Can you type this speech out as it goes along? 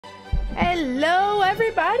Hello,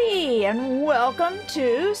 everybody, and welcome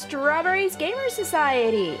to Strawberry's Gamer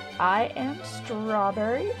Society. I am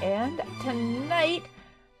Strawberry, and tonight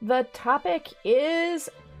the topic is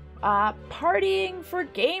partying for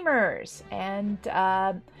gamers and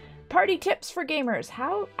party tips for gamers.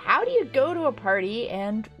 How do you go to a party,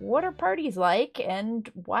 and what are parties like,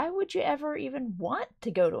 and why would you ever even want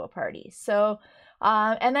to go to a party?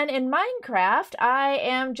 And then in Minecraft, I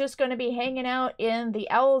am just going to be hanging out in the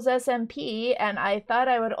Owls SMP, and I thought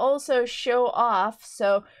I would also show off.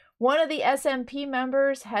 So one of the SMP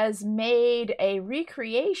members has made a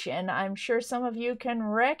recreation. I'm sure some of you can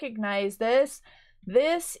recognize this.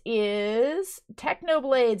 This is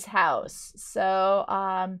Technoblade's house.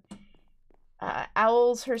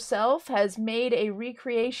 Owls herself has made a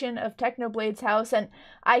recreation of Technoblade's house, and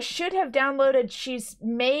I should have downloaded, she's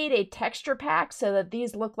made a texture pack so that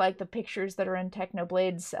these look like the pictures that are in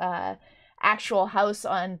Technoblade's actual house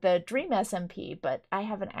on the Dream SMP, but I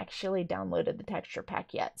haven't actually downloaded the texture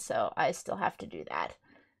pack yet, so I still have to do that.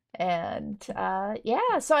 And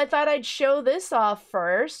yeah, so I thought I'd show this off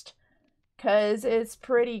first, because it's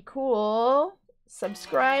pretty cool.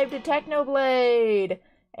 Subscribe to Technoblade!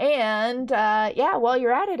 And yeah, while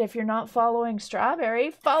you're at it, if you're not following Strawberry,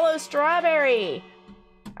 follow Strawberry.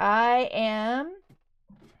 I am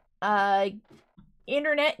a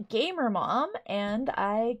internet gamer mom, and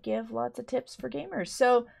I give lots of tips for gamers.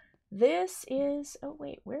 So this is, oh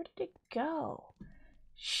wait, where did it go?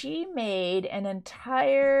 She made an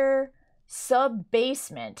entire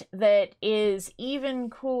sub-basement that is even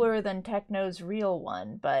cooler than Techno's real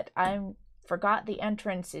one, but I'm forgot the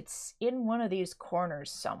entrance. It's in one of these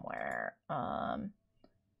corners somewhere.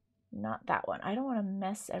 Not that one. I don't want to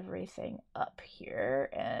mess everything up here,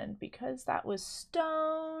 and because that was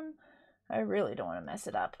stone, I really don't want to mess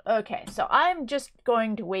it up. Okay, so I'm just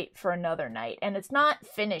going to wait for another night, and it's not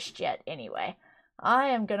finished yet anyway. I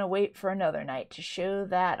am going to wait for another night to show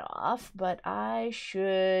that off, but I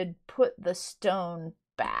should put the stone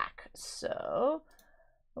back. So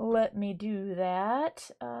let me do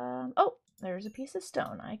that. Oh, there's a piece of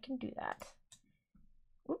stone. I can do that.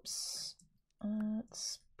 Oops.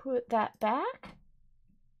 Let's put that back.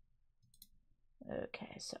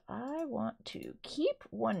 Okay, so I want to keep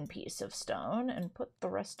one piece of stone and put the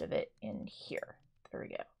rest of it in here. There we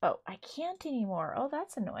go. Oh, I can't anymore. Oh,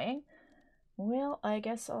 that's annoying. Well, I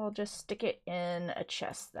guess I'll just stick it in a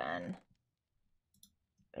chest then.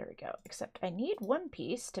 There we go. Except I need one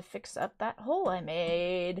piece to fix up that hole I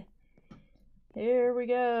made. Here we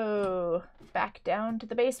go. Back down to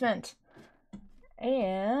the basement.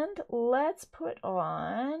 And let's put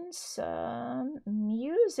on some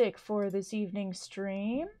music for this evening's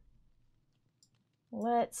stream.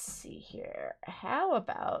 Let's see here. How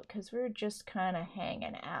about, because we're just kind of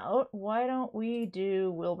hanging out, why don't we do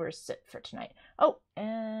Wilbur's Sit for tonight? Oh,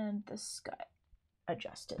 and this got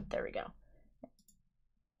adjusted. There we go.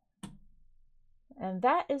 And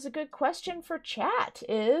that is a good question for chat,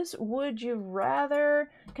 is would you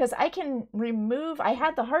rather, because I can remove, I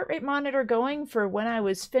had the heart rate monitor going for when I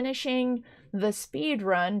was finishing the speed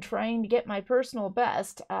run trying to get my personal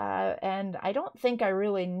best, and I don't think I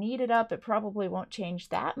really need it up. It probably won't change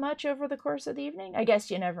that much over the course of the evening. I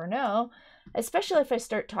guess you never know, especially if I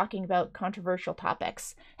start talking about controversial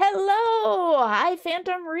topics. Hello! Hi,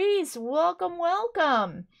 Phantom Reese! Welcome,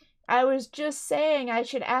 welcome! I was just saying I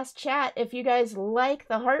should ask chat if you guys like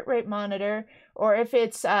the heart rate monitor or if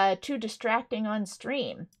it's too distracting on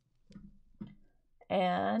stream.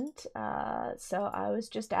 And so I was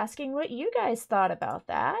just asking what you guys thought about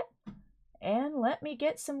that. And let me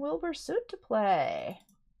get some Wilbur Soot to play.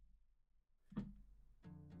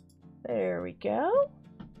 There we go.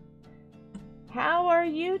 How are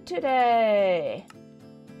you today?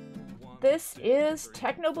 This is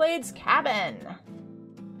Technoblade's cabin,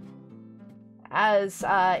 as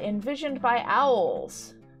envisioned by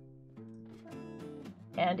owls.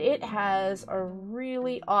 And it has a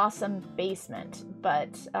really awesome basement,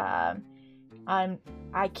 but I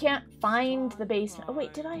can't find the basement. Oh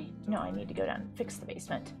wait, did I? No, I need to go down and fix the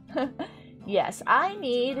basement. Yes, I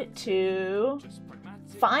need to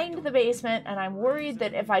find the basement, and I'm worried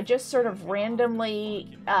that if I just sort of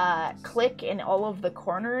randomly click in all of the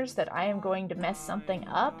corners that I am going to mess something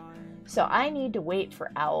up. So I need to wait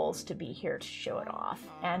for Owls to be here to show it off.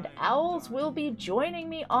 And Owls will be joining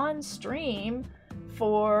me on stream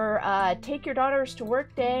for Take Your Daughters to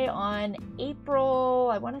Work Day on April,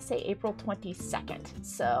 I want to say April 22nd.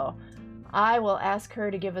 So I will ask her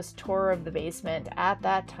to give us a tour of the basement at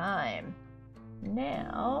that time.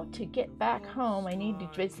 Now, to get back home, I need to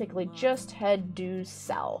basically just head due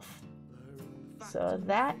south. So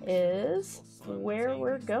that is where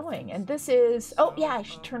we're going. And this is... Oh, yeah, I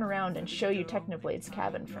should turn around and show you Technoblade's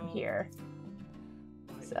cabin from here.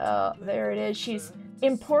 So there it is. She's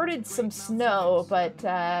imported some snow, but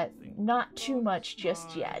not too much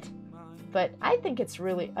just yet. But I think it's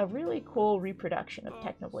really a really cool reproduction of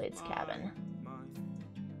Technoblade's cabin.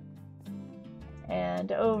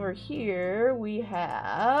 And over here we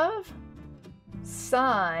have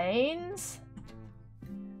signs.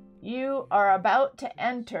 You are about to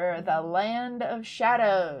enter the land of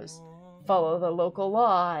shadows. Follow the local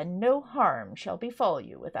law, and no harm shall befall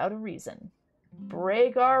you without a reason.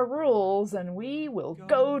 Break our rules, and we will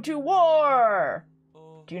go to war.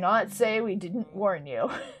 Do not say we didn't warn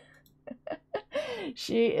you.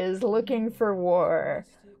 She is looking for war.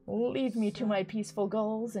 Leave me to my peaceful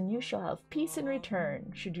goals, and you shall have peace in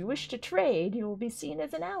return. Should you wish to trade, you will be seen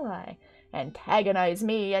as an ally. Antagonize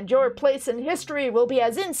me, and your place in history will be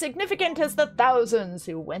as insignificant as the thousands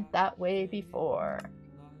who went that way before.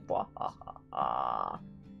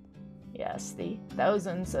 Yes, the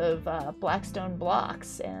thousands of Blackstone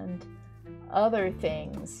blocks and other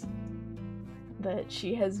things that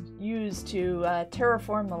she has used to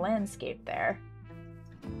terraform the landscape there.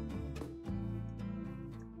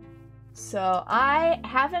 So I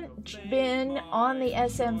haven't been on the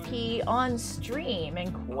SMP on stream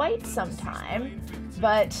in quite some time,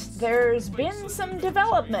 but there's been some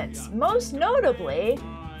developments, most notably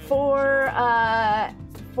for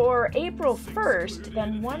April 1st,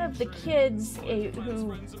 then one of the kids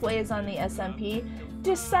who plays on the SMP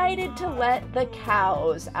decided to let the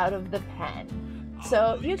cows out of the pen.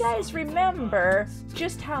 So you guys remember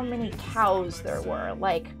just how many cows there were,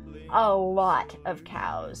 like a lot of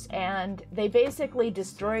cows, and they basically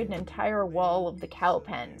destroyed an entire wall of the cow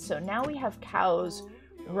pen. So now we have cows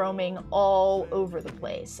roaming all over the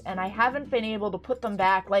place, and I haven't been able to put them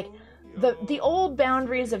back. Like the old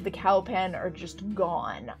boundaries of the cow pen are just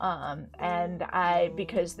gone, and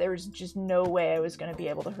because there's just no way I was going to be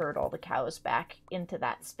able to herd all the cows back into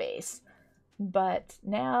that space. But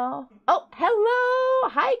now, oh, hello,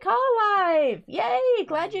 hi Call Live, yay,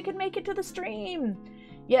 glad you could make it to the stream.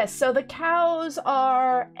 Yes, so the cows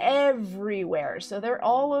are everywhere. So they're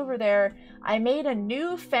all over there. I made a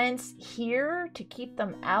new fence here to keep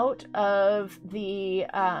them out of the,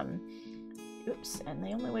 oops, and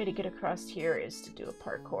the only way to get across here is to do a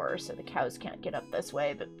parkour, so the cows can't get up this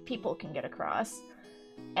way, but people can get across.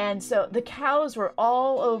 And so the cows were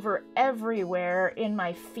all over everywhere in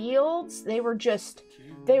my fields. They were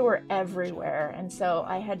everywhere. And so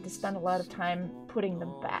I had to spend a lot of time putting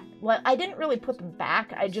them back. Well, I didn't really put them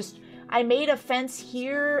back. I made a fence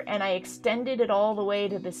here and I extended it all the way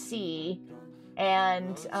to the sea.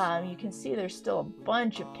 And you can see there's still a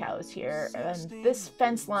bunch of cows here. And this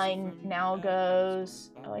fence line now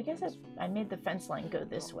goes, oh, I guess I made the fence line go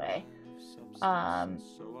this way.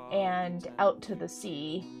 And out to the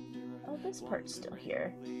sea. Oh, this part's still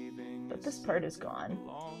here, but this part is gone.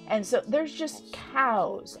 And so there's just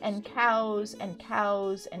cows and cows and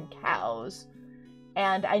cows and cows.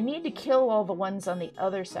 And I need to kill all the ones on the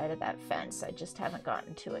other side of that fence. I just haven't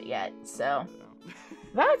gotten to it yet. So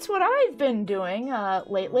that's what I've been doing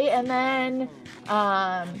lately. And then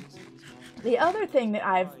the other thing that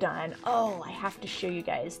I've done, oh, I have to show you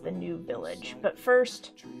guys the new village. But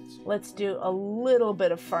first, let's do a little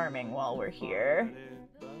bit of farming while we're here.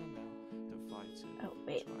 Oh,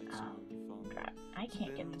 wait. Crap. I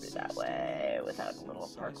can't get through that way without a little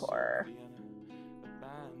parkour.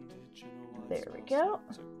 There we go.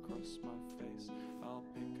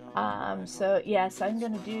 So yes, I'm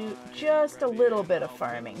going to do just a little bit of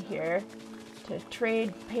farming here to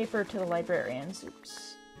trade paper to the librarians.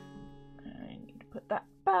 Oops. I need to put that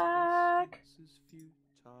back.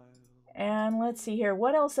 And let's see here.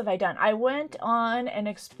 What else have I done? I went on an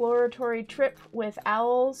exploratory trip with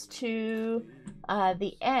owls to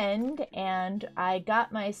the end, and I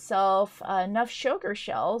got myself enough shoker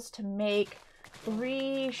shells to make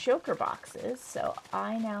 3 shoker boxes. So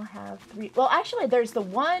I now have 3. Well, actually, there's the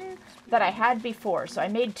one that I had before. So I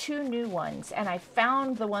made 2 new ones, and I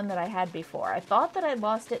found the one that I had before. I thought that I'd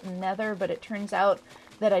lost it in Nether, but it turns out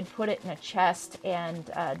that I'd put it in a chest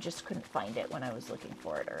and just couldn't find it when I was looking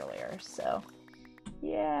for it earlier. So,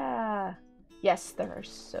 yeah. Yes, there are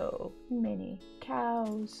so many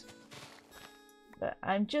cows. But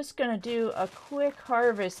I'm just going to do a quick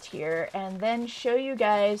harvest here and then show you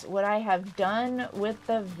guys what I have done with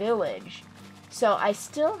the village. So I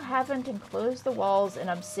still haven't enclosed the walls in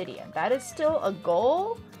obsidian. That is still a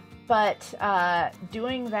goal, but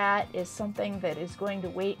doing that is something that is going to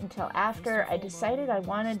wait until after. I decided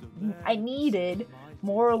I needed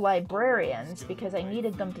more librarians because I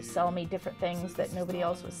needed them to sell me different things that nobody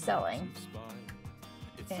else was selling.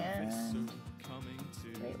 And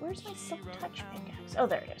wait, where's my silk touch pickaxe? Oh,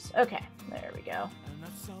 there it is. Okay, there we go.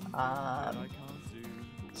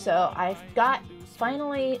 So I've got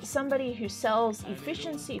finally somebody who sells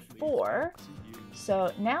efficiency 4.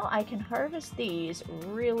 So now I can harvest these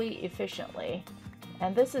really efficiently.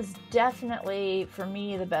 And this is definitely, for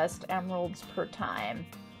me, the best emeralds per time,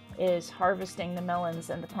 is harvesting the melons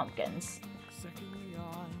and the pumpkins.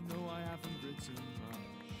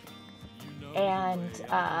 And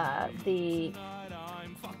the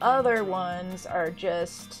other ones are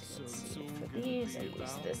just, let's see, for these I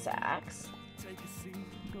use this axe.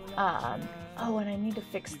 Oh, and I need to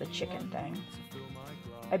fix the chicken thing.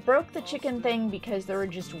 I broke the chicken thing because there were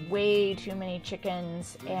just way too many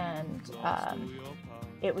chickens, and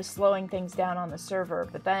it was slowing things down on the server,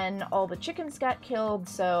 but then all the chickens got killed,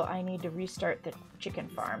 so I need to restart the chicken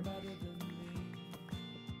farm.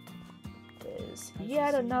 Is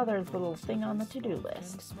yet another little thing on the to-do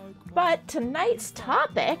list. But tonight's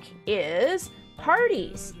topic is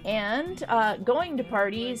parties, and going to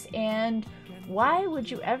parties, and why would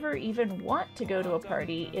you ever even want to go to a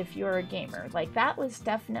party if you're a gamer? Like, that was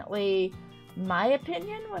definitely my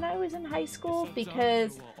opinion when I was in high school,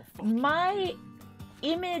 because my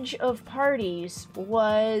image of parties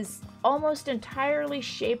was almost entirely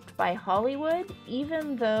shaped by Hollywood,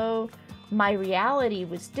 even though my reality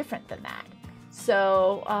was different than that.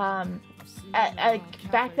 So,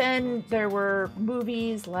 back then there were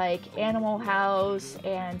movies like Animal House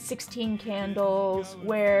and 16 Candles,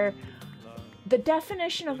 where the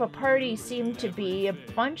definition of a party seemed to be a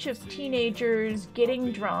bunch of teenagers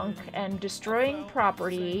getting drunk and destroying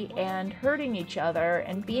property and hurting each other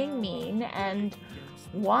and being mean, and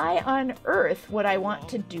why on earth would I want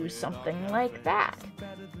to do something like that?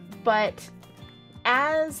 But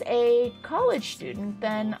as a college student,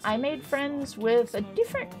 then I made friends with a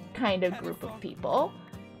different kind of group of people,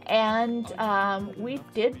 and we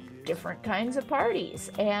did different kinds of parties.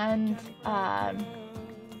 And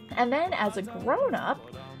then as a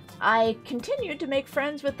grown-up, I continued to make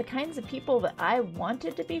friends with the kinds of people that I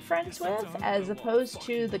wanted to be friends with, as opposed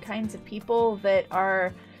to the kinds of people that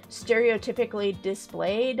are stereotypically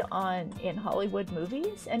displayed in Hollywood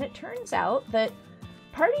movies. And it turns out that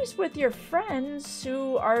parties with your friends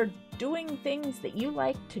who are doing things that you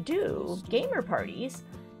like to do, gamer parties,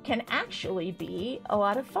 can actually be a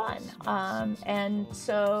lot of fun. And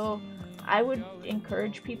so I would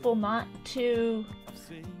encourage people not to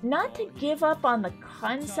give up on the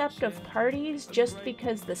concept of parties just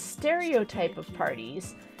because the stereotype of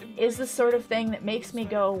parties is the sort of thing that makes me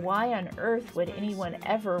go, why on earth would anyone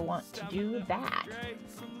ever want to do that?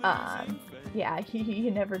 Yeah,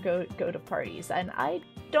 you never go to parties, and I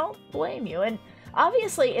don't blame you. And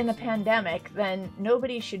obviously in the pandemic, then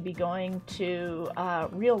nobody should be going to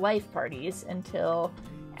real life parties until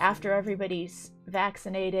after everybody's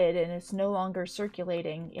vaccinated and it's no longer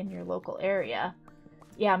circulating in your local area.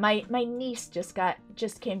 Yeah, my niece just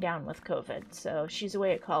came down with COVID, so she's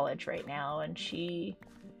away at college right now, and she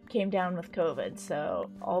came down with COVID. So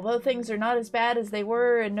although things are not as bad as they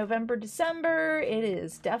were in November, December, it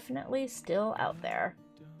is definitely still out there.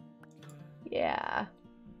 Yeah.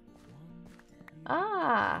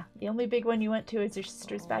 Ah, the only big one you went to is your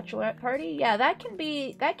sister's bachelorette party? Yeah, that can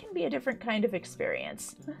be a different kind of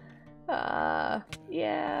experience.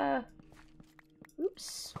 Yeah.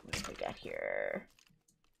 Oops, what do we got here?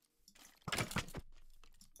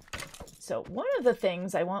 So one of the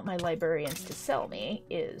things I want my librarians to sell me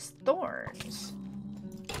is thorns.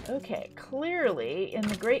 Okay, clearly in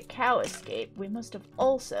the Great Cow Escape, we must have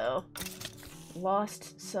also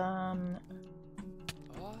lost some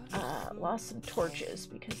torches,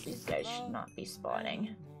 because these guys should not be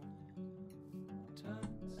spawning.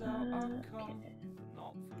 Okay.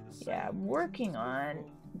 Yeah, I'm working on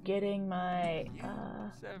getting my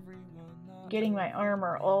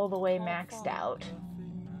armor all the way maxed out,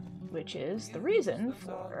 which is the reason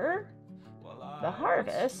for the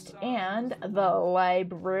harvest and the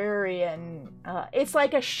librarian. It's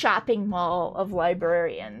like a shopping mall of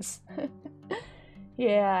librarians.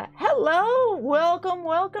 Yeah. Hello!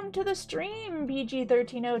 Welcome to the stream,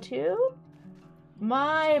 BG1302.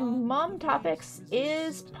 My mom topics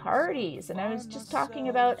is parties, and I was just talking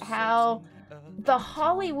about how the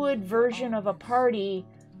Hollywood version of a party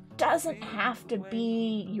doesn't have to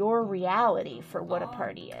be your reality for what a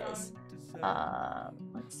party is.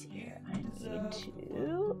 Let's see here. I need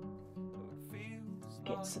to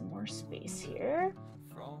get some more space here.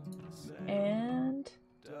 And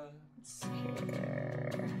let's see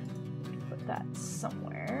here. Put that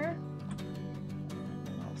somewhere.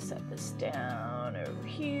 set this down over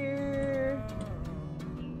here.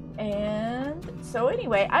 And so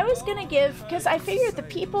anyway, I was gonna give, because I figured the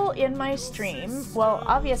people in my stream, well,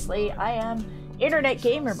 obviously I am Internet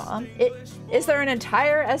Gamer Mom. Is there an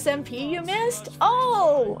entire SMP you missed?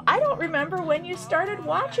 Oh, I don't remember when you started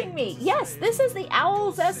watching me. Yes, this is the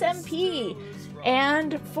Owls SMP.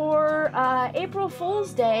 And for April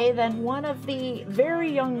Fool's Day, then one of the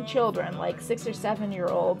very young children, like 6 or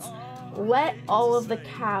 7-year-olds, let all of the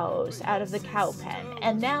cows out of the cow pen.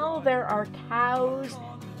 And now there are cows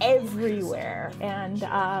everywhere. And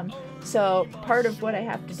so part of what I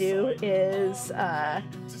have to do is,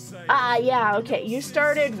 yeah, okay, you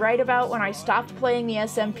started right about when I stopped playing the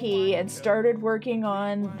SMP and started working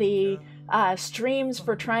on the streams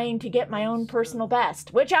for trying to get my own personal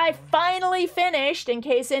best, which I finally finished, in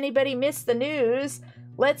case anybody missed the news.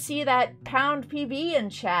 Let's see that pound PB in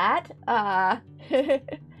chat.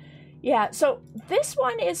 Yeah, so this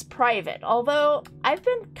one is private, although I've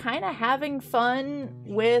been kind of having fun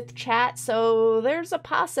with chat, so there's a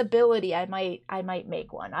possibility I might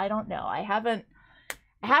make one. I don't know. I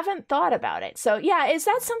haven't thought about it. So yeah, is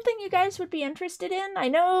that something you guys would be interested in? I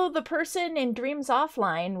know the person in Dreams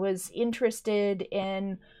Offline was interested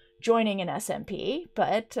in joining an SMP,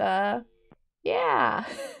 but yeah.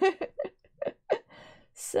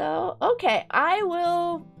 So, okay, I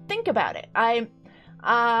will think about it.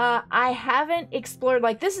 I haven't explored,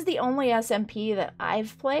 like, this is the only SMP that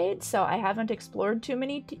I've played, so I haven't explored too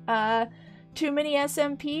many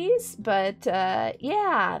SMPs, but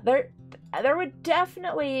yeah, there would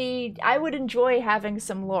definitely, I would enjoy having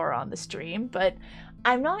some lore on the stream, but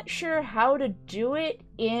I'm not sure how to do it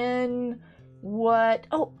in what,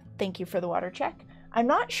 oh, thank you for the water check. I'm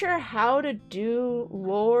not sure how to do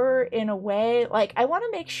lore in a way, like, I want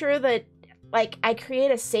to make sure that, like, I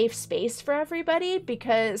create a safe space for everybody,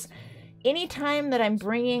 because anytime that I'm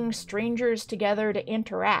bringing strangers together to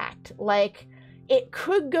interact, like, it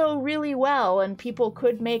could go really well and people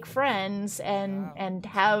could make friends and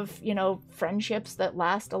have, you know, friendships that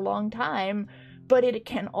last a long time, but it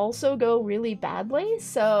can also go really badly.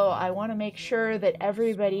 So I want to make sure that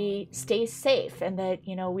everybody stays safe and that,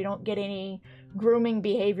 you know, we don't get any grooming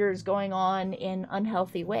behaviors going on in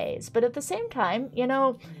unhealthy ways. But at the same time, you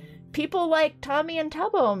know, people like Tommy and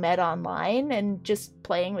Tubbo met online and just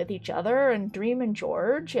playing with each other, and Dream and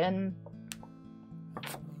George, and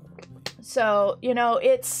so, you know,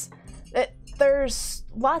 there's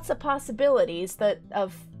lots of possibilities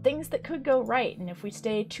of things that could go right, and if we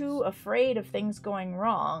stay too afraid of things going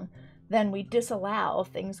wrong, then we disallow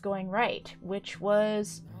things going right, which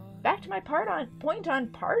was back to my point on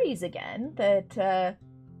parties again, that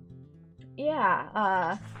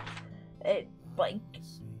yeah, like,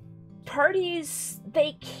 parties,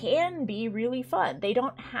 they can be really fun. They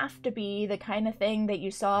don't have to be the kind of thing that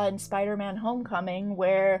you saw in Spider-Man Homecoming,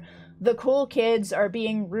 where the cool kids are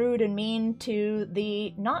being rude and mean to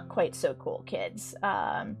the not quite so cool kids.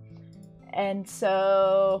 And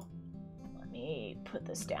so let me put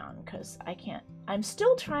this down, because I can't, I'm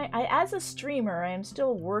still trying, as a streamer, I am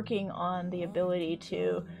still working on the ability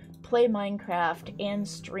to play Minecraft and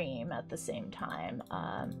stream at the same time,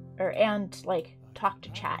 and like talk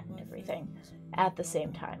to chat and everything at the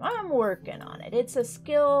same time. I'm working on it. It's a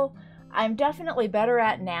skill I'm definitely better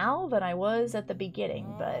at now than I was at the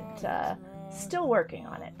beginning, but still working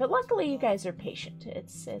on it. But luckily you guys are patient.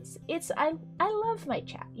 I love my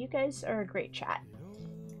chat. You guys are a great chat.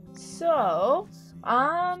 So,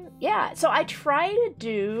 yeah, so I try to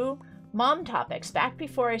do mom topics back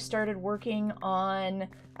before I started working on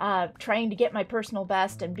trying to get my personal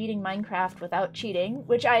best and beating Minecraft without cheating,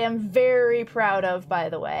 which I am very proud of, by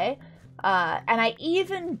the way. And I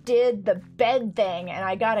even did the bed thing, and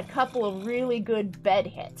I got a couple of really good bed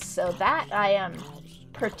hits, so that I am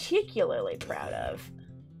particularly proud of.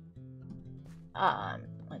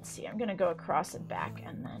 Let's see, I'm gonna go across and back,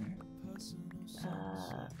 and then, let's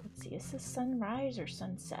see, is this sunrise or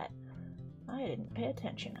sunset? I didn't pay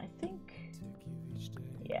attention, I think.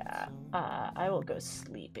 Yeah, I will go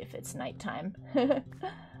sleep if it's nighttime.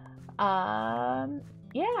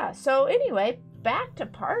 Yeah, so anyway, back to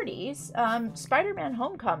parties. Spider-Man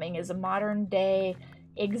Homecoming is a modern day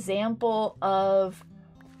example of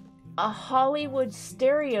a Hollywood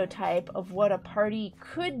stereotype of what a party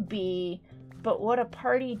could be, but what a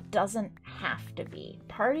party doesn't have to be.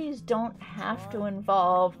 Parties don't have to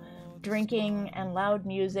involve drinking and loud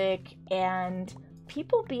music and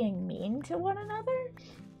people being mean to one another.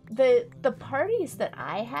 The parties that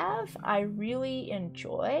I have, I really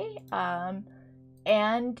enjoy.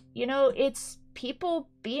 And, you know, it's people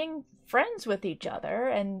being friends with each other,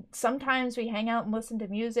 and sometimes we hang out and listen to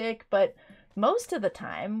music, but most of the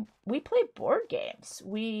time we play board games.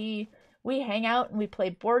 We hang out and we play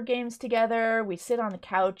board games together. We sit on the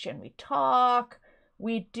couch and we talk.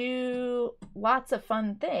 We do lots of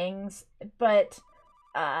fun things, but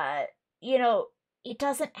uh you know, it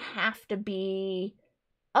doesn't have to be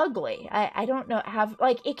ugly. I don't know, have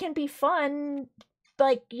like, it can be fun.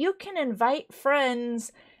 Like, you can invite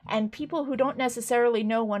friends and people who don't necessarily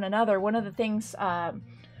know one another. One of the things,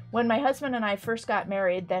 when my husband and I first got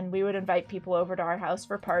married, then we would invite people over to our house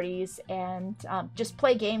for parties and just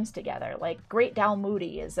play games together. Like, Great Dal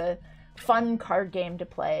Moody is a fun card game to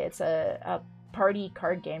play. It's a party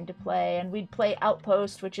card game to play. And we'd play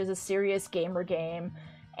Outpost, which is a serious gamer game,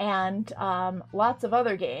 and lots of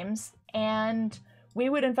other games. And we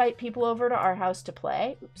would invite people over to our house to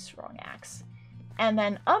play. Oops, wrong axe. And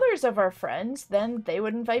then others of our friends, then they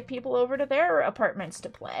would invite people over to their apartments to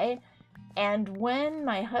play. And when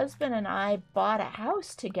my husband and I bought a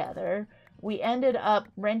house together, we ended up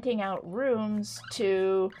renting out rooms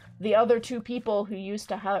to the other two people who used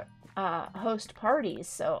to host parties.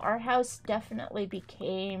 So our house definitely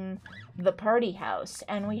became the party house.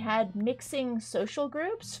 And we had mixing social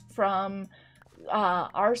groups from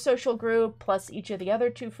our social group plus each of the other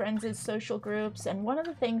two friends' social groups. And one of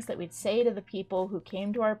the things that we'd say to the people who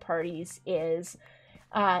came to our parties is,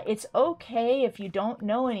 it's okay if you don't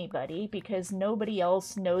know anybody, because nobody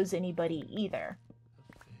else knows anybody either.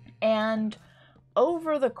 And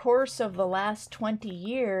over the course of the last 20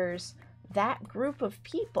 years, that group of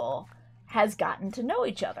people has gotten to know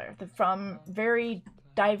each other from very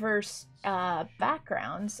diverse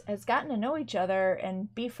backgrounds, has gotten to know each other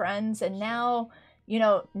and be friends. And now,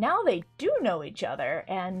 now they do know each other,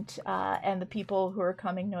 and the people who are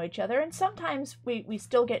coming know each other. And sometimes we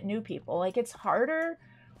still get new people. Like, it's harder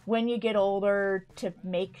when you get older to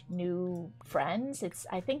make new friends.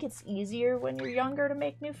 I think it's easier when you're younger to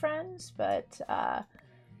make new friends, but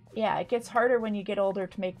yeah, it gets harder when you get older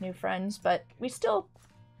to make new friends, but we still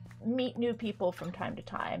meet new people from time to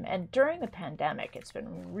time. And during the pandemic, it's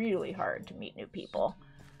been really hard to meet new people.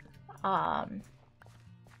 But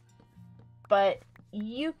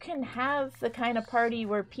you can have the kind of party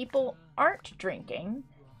where people aren't drinking,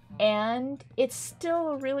 and it's still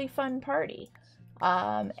a really fun party.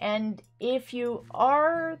 And if you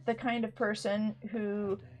are the kind of person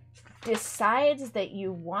who decides that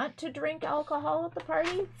you want to drink alcohol at the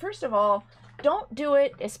party, first of all, don't do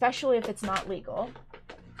it, especially if it's not legal.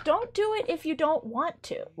 Don't do it if you don't want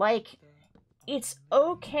to. Like, it's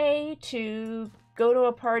okay to go to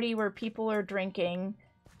a party where people are drinking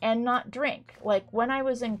and not drink. Like, when I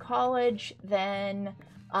was in college, then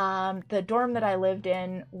the dorm that I lived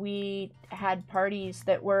in, we had parties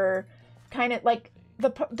that were kind of like, the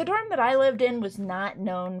dorm that I lived in was not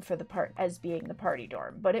known for as being the party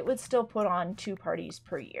dorm, but it would still put on 2 parties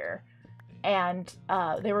per year. And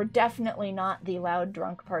they were definitely not the loud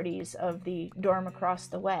drunk parties of the dorm across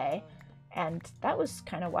the way. And that was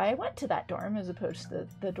kind of why I went to that dorm as opposed to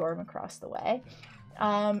the dorm across the way.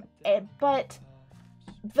 But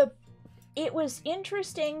it was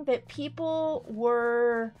interesting that people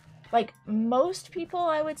were, like, most people,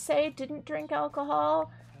 I would say, didn't drink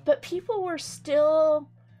alcohol, but people were still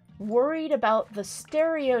worried about the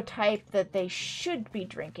stereotype that they should be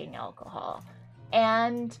drinking alcohol.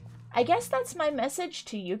 And I guess that's my message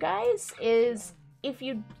to you guys, is if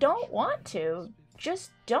you don't want to, just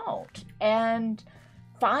don't. And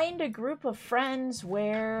find a group of friends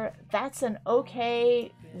where that's an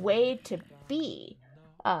okay way to be.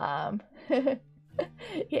 Yeah,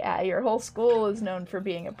 your whole school is known for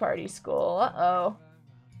being a party school. Uh-oh.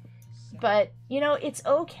 But, it's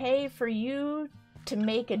okay for you to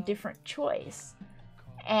make a different choice.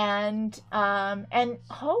 And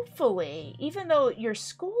hopefully, even though your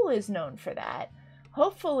school is known for that,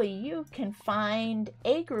 hopefully you can find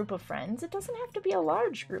a group of friends. It doesn't have to be a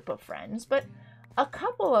large group of friends, but a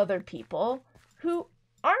couple other people who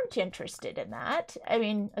aren't interested in that. I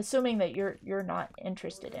mean, assuming that you're not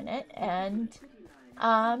interested in it, and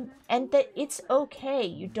that it's okay.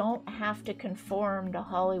 You don't have to conform to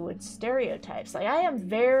Hollywood stereotypes. Like, I am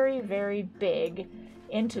very, very big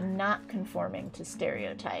into not conforming to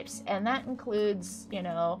stereotypes, and that includes,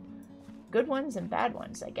 good ones and bad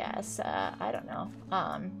ones, I guess. I don't know.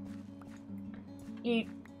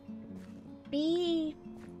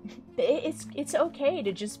 It's okay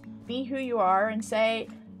to just be who you are and say,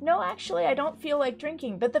 no, actually, I don't feel like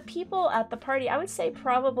drinking. But the people at the party, I would say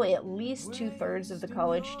probably at least 2/3 of the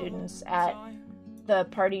college students at the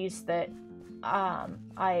parties that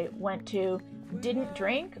I went to didn't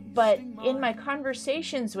drink. But in my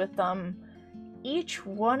conversations with them, each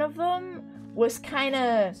one of them was kind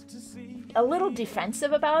of a little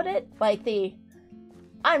defensive about it, like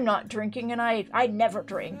I'm not drinking and I never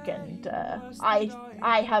drink, and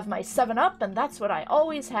I have my 7-Up and that's what I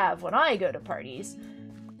always have when I go to parties.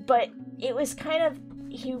 But it was kind of,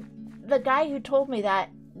 the guy who told me that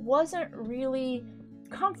wasn't really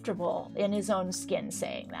comfortable in his own skin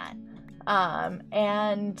saying that.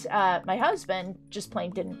 And my husband just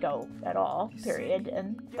plain didn't go at all, period,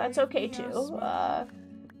 and that's okay too.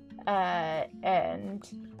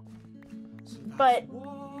 But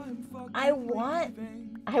I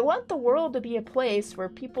want the world to be a place where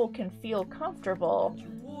people can feel comfortable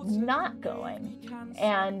not going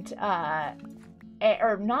and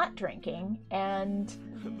or not drinking, and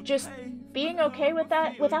just being okay with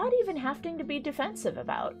that without even having to be defensive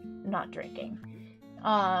about not drinking.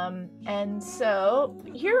 And so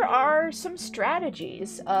here are some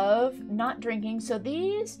strategies of not drinking. So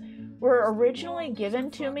these were originally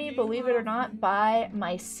given to me, believe it or not, by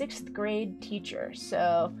my 6th grade teacher.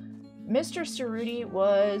 So Mr. Cerruti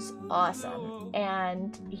was awesome,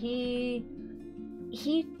 and he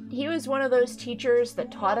was one of those teachers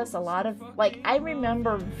that taught us a lot of, like, I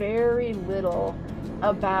remember very little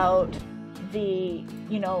about the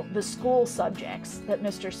school subjects that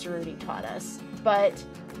Mr. Cerruti taught us, but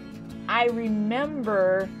I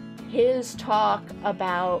remember his talk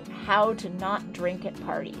about how to not drink at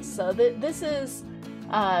parties. So this is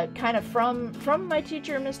kind of from my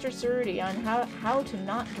teacher, Mr. Cerruti, on how to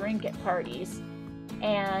not drink at parties.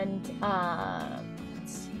 And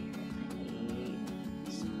let's see, I need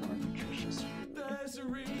some more nutritious food.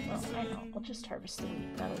 Well, I know, I'll just harvest the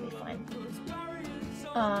wheat, that'll be fine.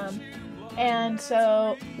 And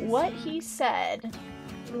so what he said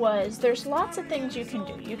was, there's lots of things you can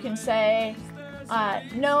do. You can say,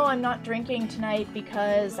 no, I'm not drinking tonight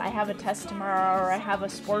because I have a test tomorrow, or I have a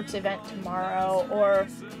sports event tomorrow, or,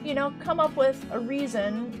 come up with a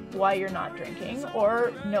reason why you're not drinking,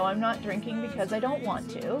 or no, I'm not drinking because I don't want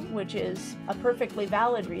to, which is a perfectly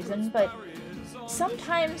valid reason. But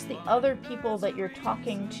sometimes the other people that you're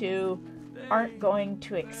talking to aren't going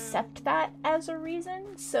to accept that as a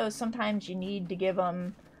reason, so sometimes you need to give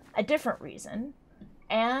them a different reason.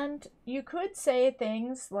 And you could say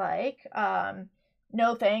things like,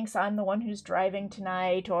 no thanks, I'm the one who's driving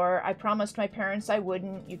tonight, or I promised my parents I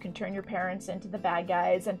wouldn't. You can turn your parents into the bad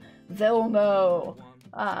guys and they'll know.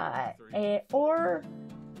 Or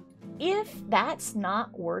if that's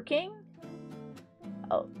not working,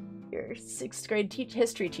 your 6th grade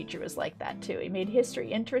history teacher was like that too. He made history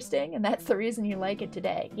interesting, and that's the reason you like it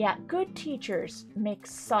today. Yeah, good teachers make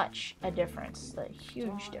such a difference, a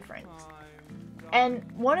huge difference. And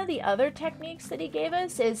one of the other techniques that he gave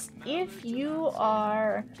us is, if you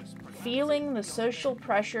are feeling the social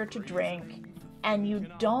pressure to drink and you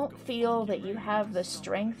don't feel that you have the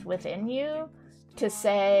strength within you to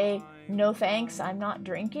say, no thanks, I'm not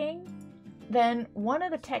drinking, then one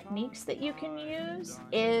of the techniques that you can use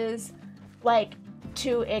is, like,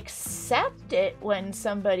 to accept it when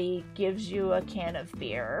somebody gives you a can of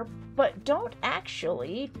beer, but don't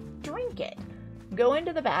actually drink it. Go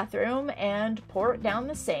into the bathroom and pour it down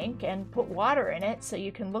the sink and put water in it so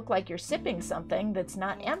you can look like you're sipping something that's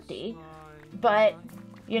not empty, but,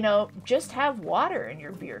 just have water in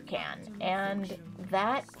your beer can. And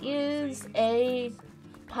that is a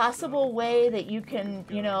possible way that you can,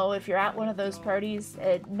 if you're at one of those parties,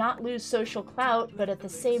 not lose social clout, but at the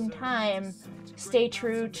same time stay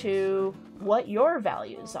true to what your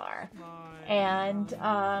values are. And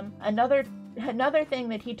another thing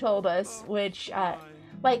that he told us, which, I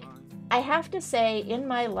have to say, in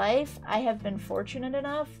my life, I have been fortunate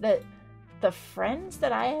enough that the friends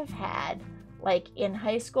that I have had, in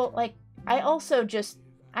high school,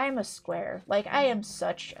 I'm a square. I am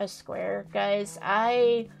such a square, guys.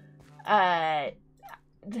 It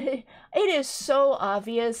is so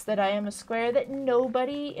obvious that I am a square that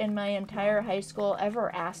nobody in my entire high school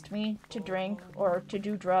ever asked me to drink or to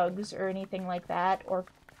do drugs or anything like that,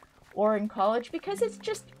 or in college, because it's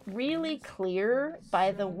just really clear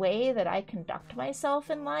by the way that I conduct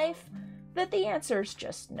myself in life that the answer is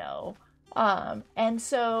just no. And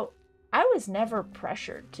so I was never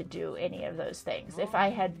pressured to do any of those things. If I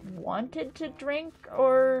had wanted to drink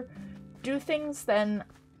or do things, then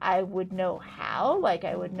I would know how,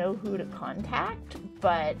 I would know who to contact,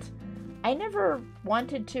 but I never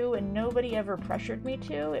wanted to, and nobody ever pressured me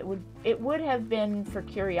to. It would have been for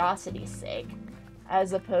curiosity's sake,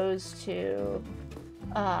 as opposed to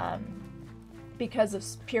because of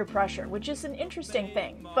peer pressure, which is an interesting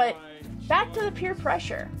thing. But back to the peer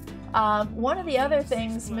pressure. One of the other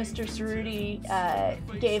things Mr. Cerruti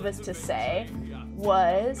gave us to say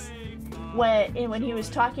was, when he was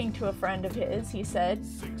talking to a friend of his, he said,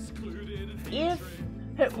 if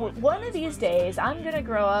one of these days I'm gonna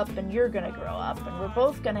grow up and you're gonna grow up and we're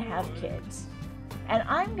both gonna have kids, and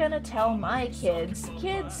I'm gonna tell my kids,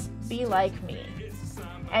 kids, be like me.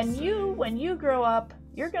 And you, when you grow up,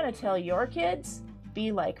 you're gonna tell your kids,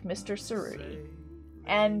 be like Mr. Cerruti.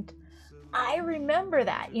 And I remember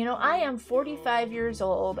that. You know, I am 45 years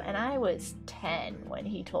old and I was 10 when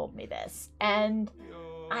he told me this. And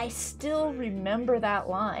I still remember that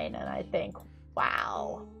line and I think,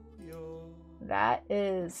 wow, that's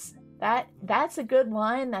a good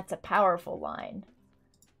line. That's a powerful line.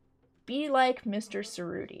 Be like Mr.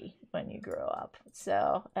 Cerruti when you grow up.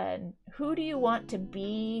 So, and who do you want to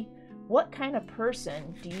be? What kind of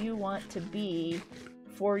person do you want to be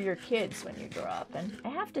for your kids when you grow up? And I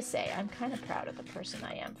have to say, I'm kind of proud of the person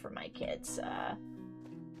I am for my kids.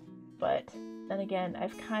 But then again,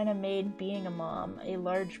 I've kind of made being a mom a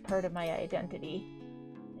large part of my identity.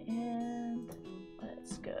 And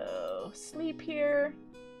let's go sleep here.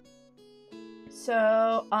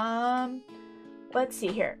 So, let's see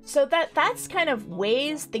here. So that's kind of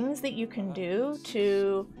things that you can do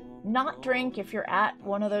to not drink if you're at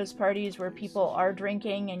one of those parties where people are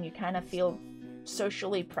drinking and you kind of feel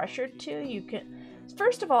socially pressured to. You can,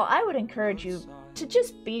 first of all, I would encourage you to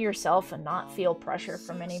just be yourself and not feel pressure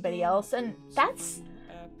from anybody else. And that's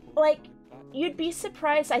like, you'd be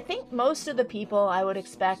surprised. I think most of the people I would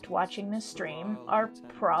expect watching this stream are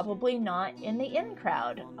probably not in the in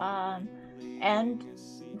crowd. And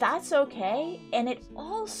that's okay. And it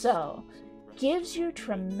also gives you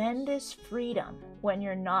tremendous freedom when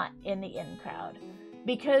you're not in the in crowd.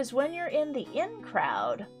 Because when you're in the in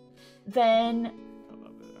crowd, then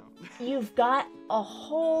you've got a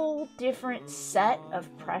whole different set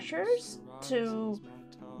of pressures to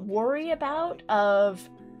worry about. Of,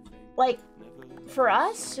 like, for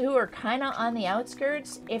us who are kind of on the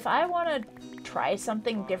outskirts, if I want to try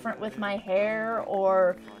something different with my hair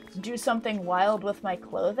or do something wild with my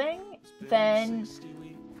clothing, then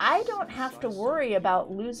I don't have to worry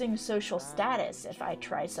about losing social status if I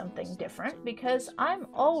try something different, because I'm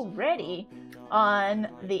already on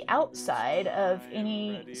the outside of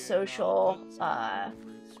any social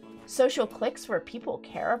cliques where people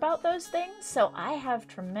care about those things. So I have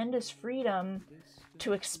tremendous freedom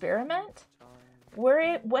to experiment.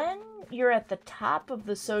 When you're at the top of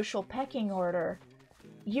the social pecking order,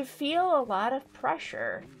 you feel a lot of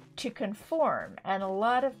pressure to conform and a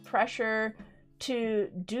lot of pressure to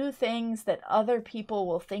do things that other people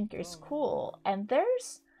will think is cool. And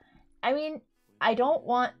I don't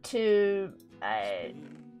want to,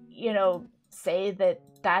 say that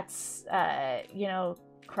that's,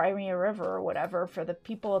 Cry Me a River or whatever for the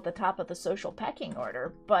people at the top of the social pecking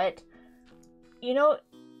order. But,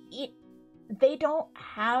 they don't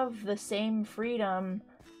have the same freedom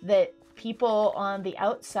that people on the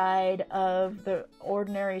outside of the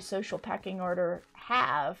ordinary social pecking order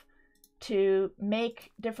have to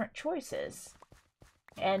make different choices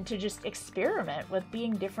and to just experiment with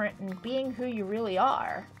being different and being who you really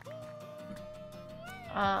are.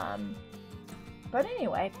 But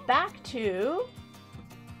anyway, back to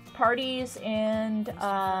parties and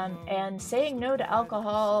saying no to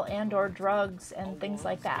alcohol and or drugs and things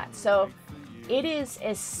like that. So it is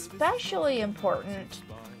especially important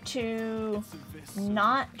to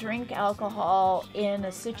not drink alcohol in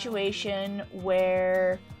a situation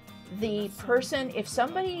where the person, if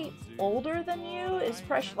somebody older than you is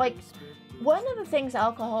pressure, like, one of the things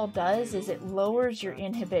alcohol does is it lowers your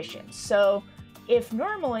inhibitions. So if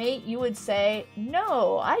normally you would say,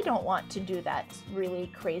 no, I don't want to do that really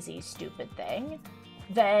crazy, stupid thing,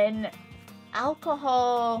 then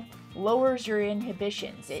alcohol lowers your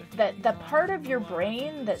inhibitions. The part of your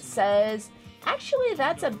brain that says, actually,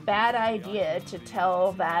 that's a bad idea to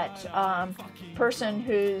tell that person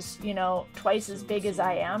who's, twice as big as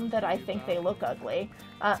I am that I think they look ugly.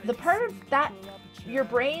 The part of that, your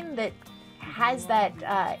brain that has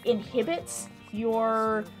that inhibits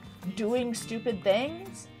your doing stupid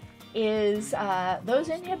things is those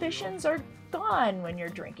inhibitions are gone when you're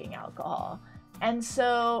drinking alcohol. And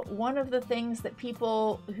so one of the things that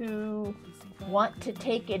people who want to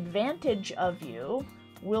take advantage of you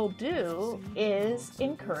will do is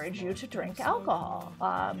encourage you to drink alcohol.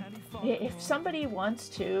 If somebody wants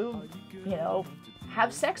to,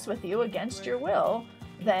 have sex with you against your will,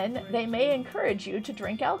 then they may encourage you to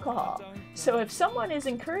drink alcohol. So if someone is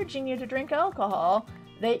encouraging you to drink alcohol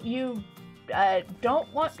that you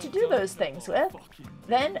don't want to do those things with,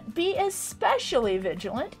 then be especially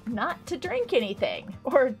vigilant not to drink anything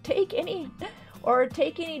or take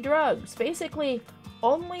any drugs. Basically,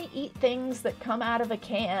 only eat things that come out of a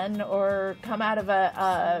can or come out of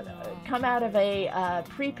a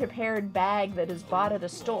pre-prepared bag that is bought at a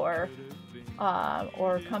store,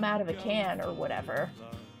 or come out of a can or whatever.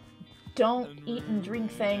 Don't eat and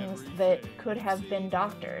drink things that could have been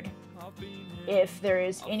doctored, if there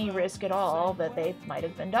is any risk at all that they might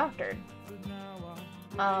have been doctored.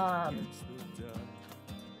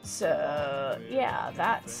 So yeah,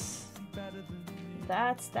 that's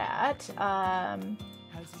that.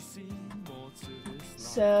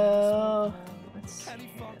 So let's see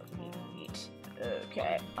here.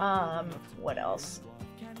 Okay. What else?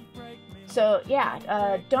 So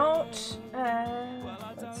yeah, don't.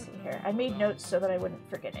 Let's see here. I made notes so that I wouldn't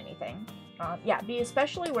forget anything. Yeah, be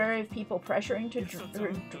especially wary of people pressuring to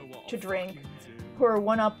drink, who are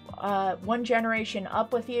one generation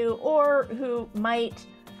up with you, or who might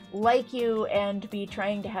like you and be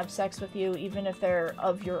trying to have sex with you, even if they're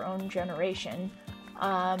of your own generation.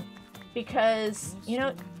 Because, you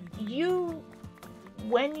know,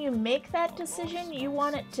 when you make that decision, you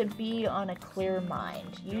want it to be on a clear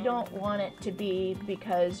mind. You don't want it to be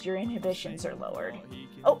because your inhibitions are lowered.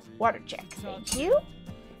 Oh, water check. Thank you.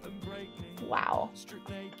 Wow.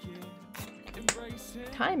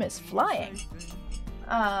 Time is flying.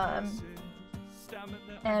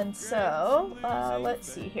 And so,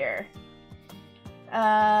 let's see here.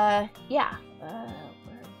 Yeah.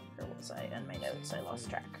 Where was I in my notes? I lost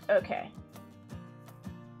track. Okay.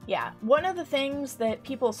 Yeah, one of the things that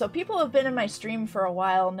people who have been in my stream for a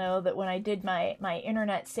while know that when I did my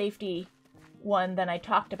internet safety one, then I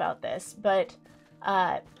talked about this, but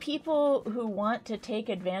people who want to take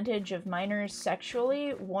advantage of minors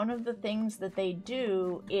sexually, one of the things that they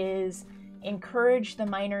do is encourage the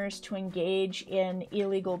minors to engage in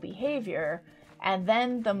illegal behavior, and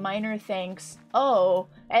then the minor thinks, oh,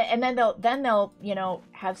 and then they'll you know,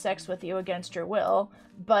 have sex with you against your will,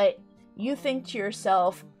 but you think to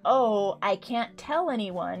yourself, oh, I can't tell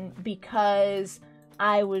anyone because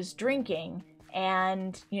I was drinking,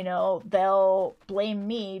 and, you know, they'll blame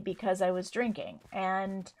me because I was drinking.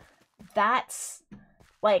 And that's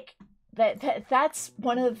like that's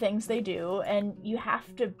one of the things they do, and you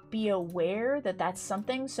have to be aware that that's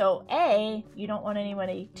something. So A, you don't want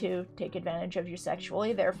anybody to take advantage of you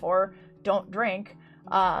sexually, therefore don't drink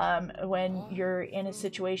when you're in a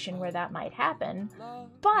situation where that might happen.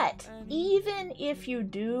 But even if you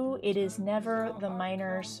do, it is never the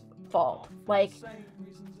minor's fault. Like,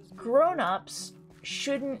 grown-ups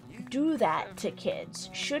shouldn't do that to kids,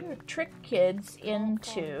 shouldn't trick kids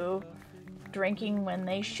into drinking when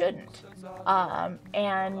they shouldn't,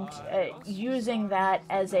 and using that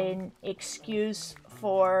as an excuse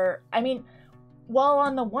for, I mean, while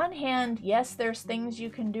on the one hand, yes, there's things you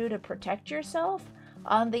can do to protect yourself,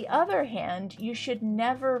 on the other hand, you should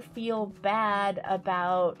never feel bad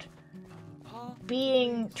about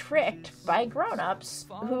being tricked by grown-ups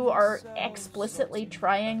who are explicitly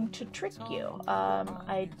trying to trick you.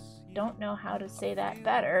 I don't know how to say that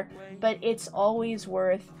better, but it's always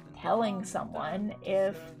worth telling someone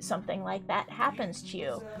if something like that happens to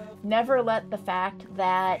you. Never let the fact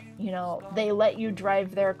that, you know, they let you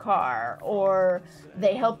drive their car, or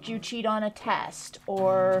they helped you cheat on a test,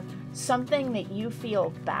 or something that you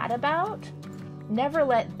feel bad about, never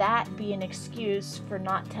let that be an excuse for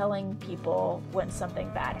not telling people when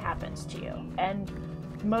something bad happens to you. And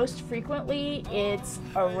most frequently, it's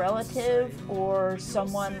a relative or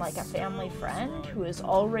someone like a family friend who is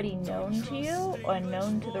already known to you and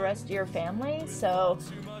known to the rest of your family, so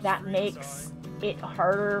that makes it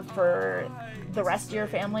harder for the rest of your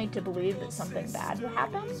family to believe that something bad will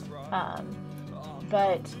happen.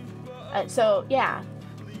 So yeah,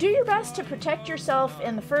 do your best to protect yourself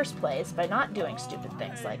in the first place by not doing stupid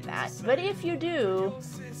things like that. But if you do,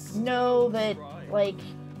 know that, like,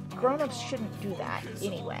 grown-ups shouldn't do that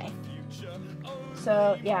anyway.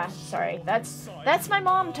 So yeah, sorry, that's my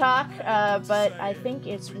mom talk, but I think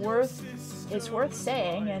it's worth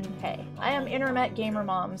saying. And hey, I am internet gamer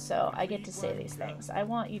mom, so I get to say these things. I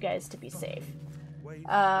want you guys to be safe.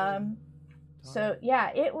 So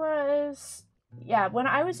yeah, when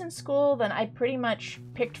I was in school, then I pretty much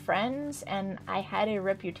picked friends, and I had a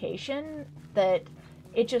reputation that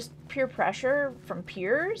it just, peer pressure from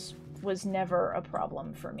peers was never a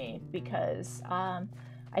problem for me, because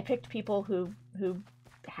I picked people who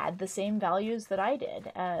had the same values that I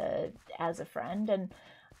did as a friend. And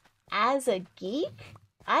as a geek,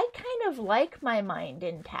 I kind of like my mind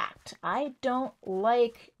intact. I don't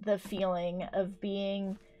like the feeling of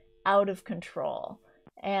being out of control.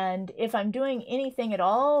 And if I'm doing anything at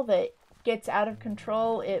all that gets out of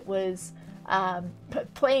control, it was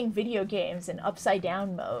playing video games in upside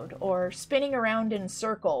down mode, or spinning around in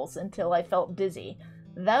circles until I felt dizzy.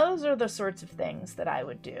 Those are the sorts of things that I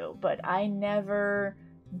would do, but I never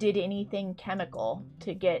did anything chemical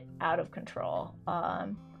to get out of control.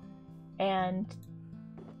 And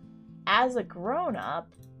as a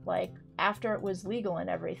grown-up, like, after it was legal and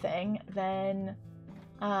everything, then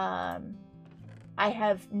I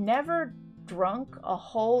have never drunk a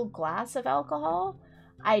whole glass of alcohol.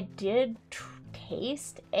 I did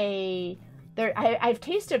taste I've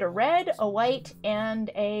tasted a red, a white, and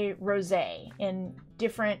a rosé in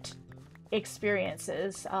different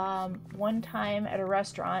experiences. One time at a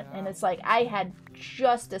restaurant, and it's like I had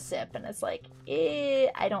just a sip, and it's like,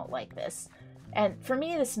 I don't like this. And for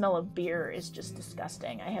me, the smell of beer is just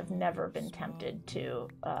disgusting. I have never been tempted to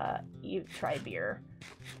try beer.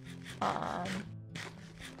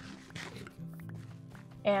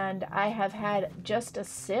 And I have had just a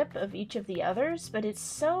sip of each of the others, but it's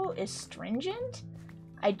so astringent.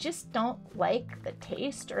 I just don't like the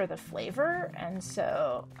taste or the flavor, and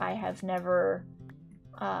so I have never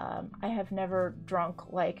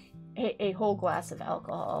drunk like a whole glass of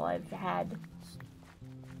alcohol. I've had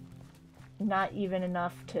not even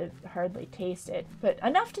enough to hardly taste it, but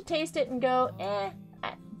enough to taste it and go,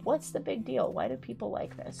 what's the big deal? Why do people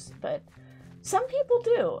like this? But some people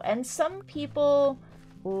do, and some people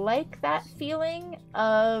like that feeling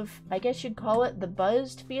of, I guess you'd call it the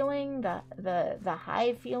buzzed feeling, the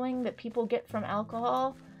high feeling that people get from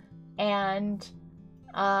alcohol. And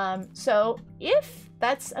so if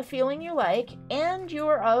that's a feeling you like, and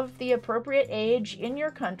you're of the appropriate age in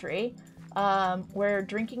your country where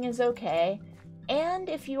drinking is okay, and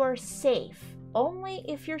if you are safe, only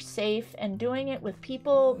if you're safe and doing it with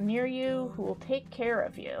people near you who will take care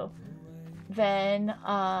of you, then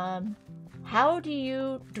how do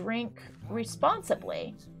you drink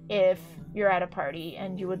responsibly if you're at a party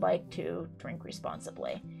and you would like to drink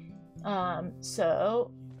responsibly?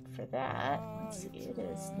 So for that, let's see, it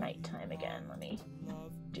is nighttime again. Let me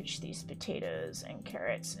ditch these potatoes and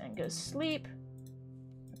carrots and go sleep.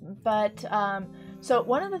 But so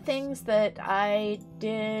one of the things that I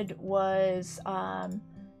did was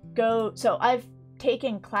so I've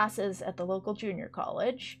taken classes at the local junior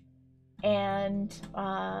college, and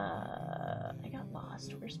I got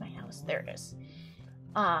lost. Where's my house? There it is.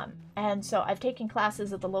 And so I've taken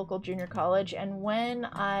classes at the local junior college, and when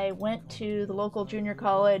I went to the local junior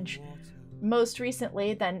college most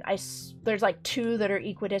recently, then there's like two that are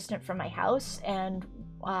equidistant from my house, and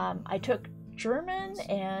I took German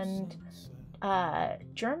and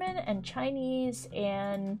Chinese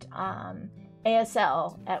and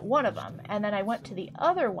ASL at one of them, and then I went to the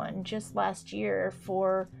other one just last year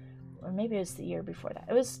or maybe it was the year before that.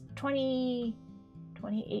 It was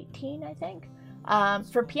 2018, I think,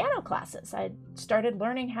 for piano classes. I started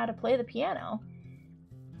learning how to play the piano,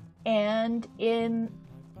 and in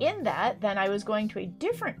that, then I was going to a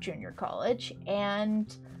different junior college,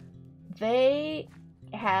 and they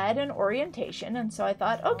had an orientation, and so I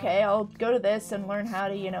thought, okay, I'll go to this and learn how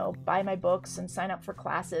to, buy my books and sign up for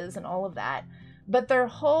classes and all of that. But their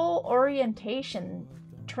whole orientation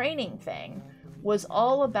training thing was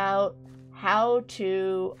all about how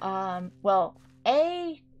to,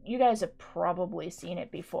 you guys have probably seen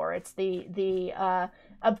it before. It's the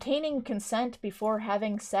obtaining consent before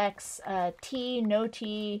having sex, tea, no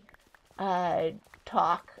tea,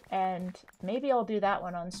 talk, and maybe I'll do that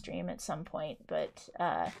one on stream at some point, but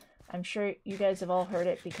I'm sure you guys have all heard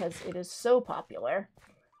it because it is so popular.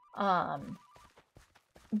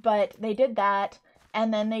 But they did that,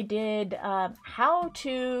 and then they did how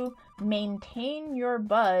to maintain your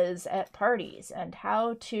buzz at parties and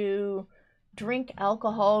how to drink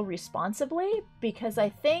alcohol responsibly, because I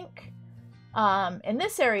think in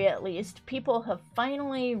this area at least, people have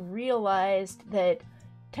finally realized that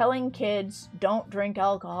telling kids don't drink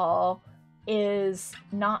alcohol is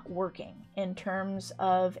not working in terms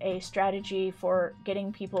of a strategy for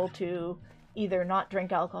getting people to either not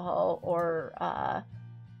drink alcohol or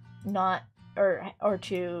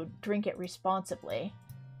to drink it responsibly.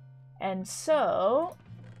 And so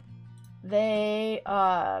they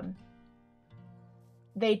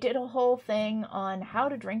did a whole thing on how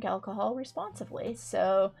to drink alcohol responsibly.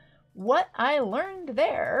 So what I learned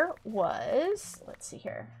there was, let's see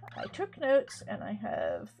here, I took notes and I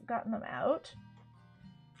have gotten them out.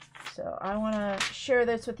 So I want to share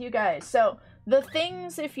this with you guys. So the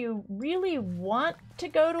things, if you really want to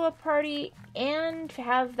go to a party and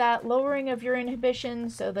have that lowering of your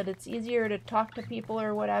inhibitions so that it's easier to talk to people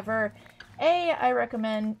or whatever, I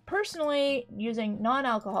recommend personally using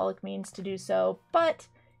non-alcoholic means to do so, but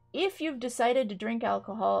if you've decided to drink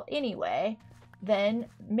alcohol anyway, then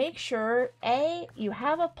make sure, A, you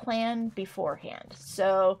have a plan beforehand.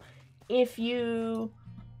 So if you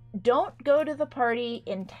don't go to the party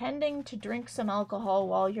intending to drink some alcohol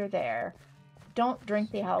while you're there, don't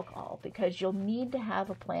drink the alcohol, because you'll need to have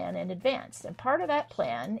a plan in advance. And part of that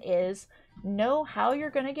plan is know how you're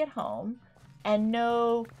going to get home and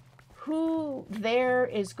know who there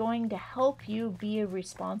is going to help you be a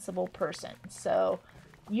responsible person. So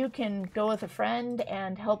you can go with a friend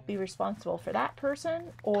and help be responsible for that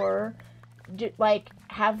person, or like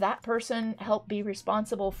have that person help be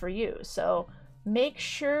responsible for you. So make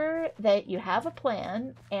sure that you have a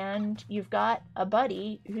plan and you've got a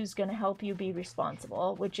buddy who's going to help you be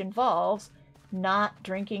responsible, which involves not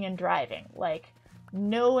drinking and driving, like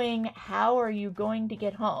knowing how are you going to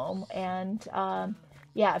get home. And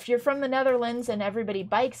yeah, if you're from the Netherlands and everybody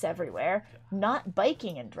bikes everywhere, not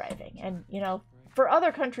biking and driving. And, you know, for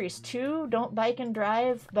other countries too, don't bike and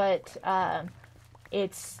drive, but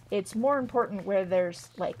it's more important where there's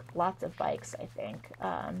like lots of bikes, I think.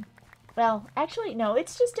 Well, actually, no,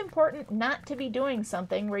 it's just important not to be doing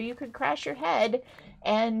something where you could crash your head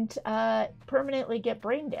and permanently get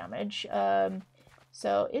brain damage.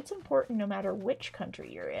 So it's important, no matter which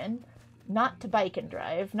country you're in, not to bike and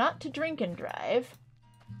drive, not to drink and drive,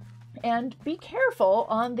 and be careful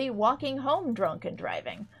on the walking home drunk and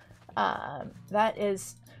driving.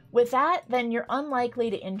 With that, then you're unlikely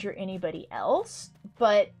to injure anybody else,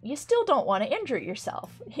 but you still don't want to injure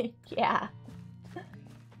yourself. Yeah.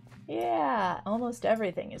 Yeah, almost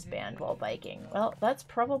everything is banned while biking. Well, that's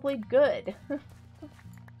probably good.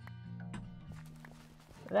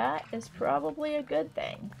 That is probably a good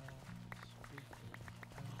thing.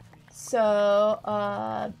 So,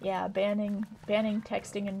 yeah, banning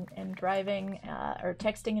texting and driving, or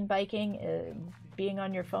texting and biking, being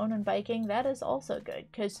on your phone and biking, that is also good,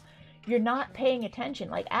 because you're not paying attention.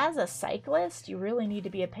 Like, as a cyclist, you really need to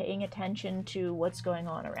be paying attention to what's going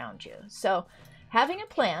on around you. So, having a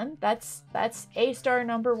plan, that's A-star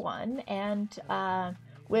number one. And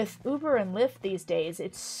with Uber and Lyft these days,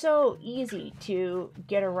 it's so easy to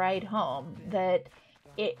get a ride home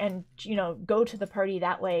and you know, go to the party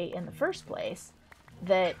that way in the first place,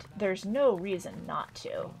 that there's no reason not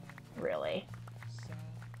to, really.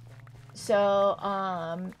 So,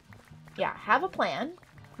 yeah, have a plan.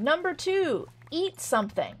 Number two, eat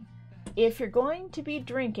something. If you're going to be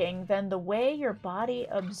drinking, then the way your body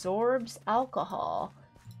absorbs alcohol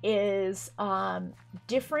is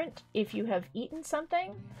different if you have eaten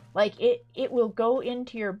something. Like, it will go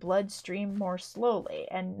into your bloodstream more slowly.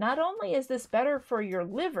 And not only is this better for your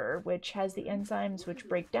liver, which has the enzymes which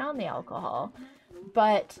break down the alcohol,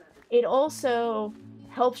 but it also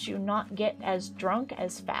helps you not get as drunk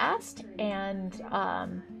as fast. And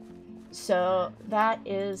so that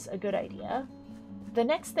is a good idea. The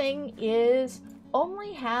next thing is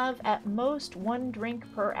only have at most 1 drink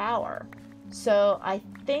per hour. So I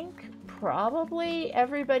think probably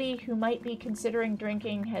everybody who might be considering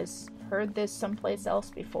drinking has heard this someplace else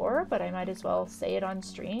before, but I might as well say it on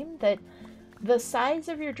stream, that the size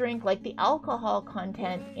of your drink, like the alcohol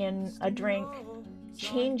content in a drink,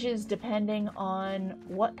 changes depending on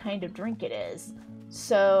what kind of drink it is.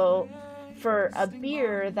 So for a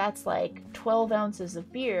beer, that's like 12 ounces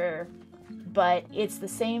of beer, but it's the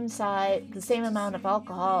same size, the same amount of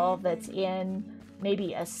alcohol that's in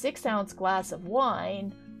maybe a 6-ounce glass of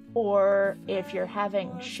wine, or if you're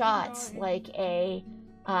having shots, like a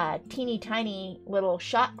teeny tiny little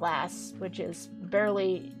shot glass, which is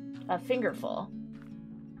barely a fingerful.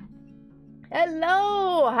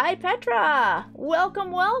 Hello! Hi, Petra!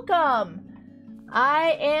 Welcome, welcome!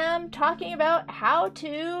 I am talking about how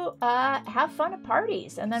to have fun at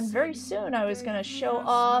parties, and then very soon I was going to show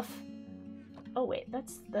off... Oh wait,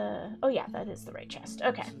 that's the... Oh yeah, that is the right chest.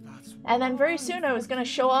 Okay. And then very soon I was going to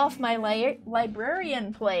show off my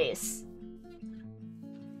librarian place.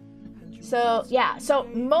 So yeah, so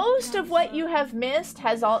most of what you have missed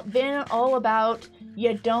has been all about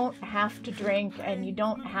you don't have to drink and you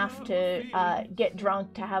don't have to get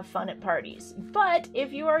drunk to have fun at parties. But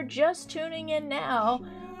if you are just tuning in now,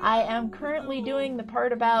 I am currently doing the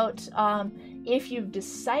part about if you've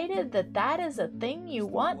decided that that is a thing you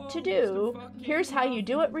want to do, here's how you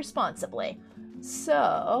do it responsibly.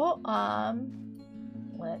 So,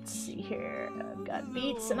 let's see here. I've got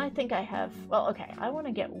beets, and I think I have... Well, okay, I want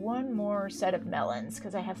to get one more set of melons,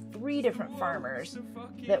 because I have 3 different farmers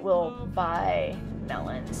that will buy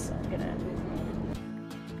melons. I'm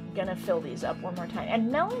gonna fill these up one more time.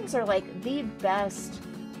 And melons are, like, the best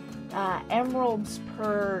emeralds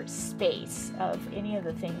per space of any of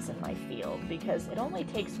the things in my field, because it only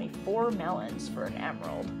takes me 4 melons for an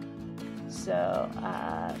emerald. So,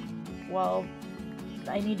 well,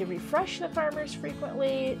 I need to refresh the farmers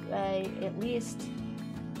frequently. I at least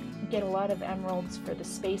get a lot of emeralds for the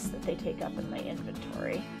space that they take up in my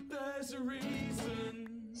inventory.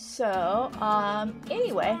 So,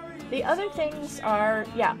 anyway, the other things are,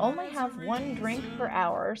 yeah, only have 1 drink per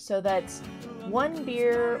hour, so that's 1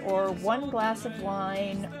 beer or 1 glass of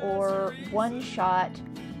wine or 1 shot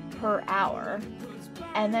per hour.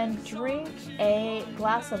 And then drink a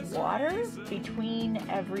glass of water between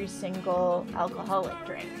every single alcoholic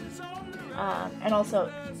drink. And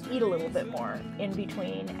also eat a little bit more in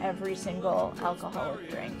between every single alcoholic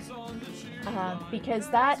drink. Because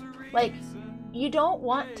that, like, you don't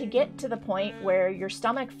want to get to the point where your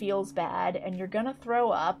stomach feels bad and you're gonna throw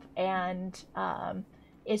up and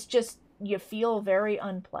it's just, you feel very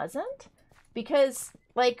unpleasant. Because,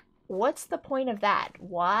 like, what's the point of that?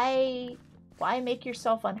 Why make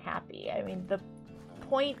yourself unhappy? I mean, the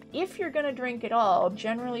point, if you're gonna drink at all,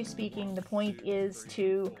 generally speaking, the point is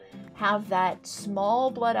to have that small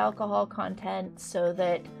blood alcohol content so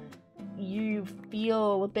that you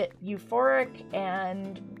feel a bit euphoric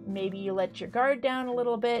and maybe you let your guard down a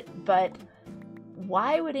little bit. But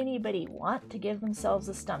why would anybody want to give themselves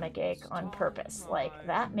a stomachache on purpose? Like,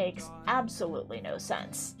 that makes absolutely no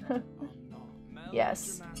sense.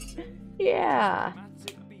 Yes. Yeah.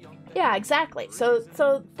 Yeah, exactly. So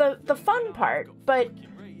the fun part, but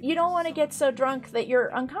you don't want to get so drunk that you're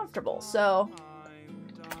uncomfortable. So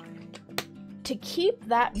to keep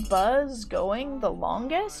that buzz going the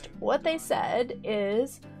longest, what they said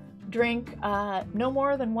is drink no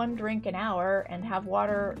more than 1 drink an hour and have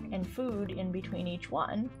water and food in between each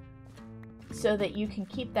one, so that you can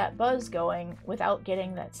keep that buzz going without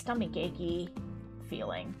getting that stomach achy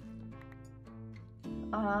feeling.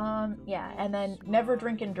 Yeah, and then never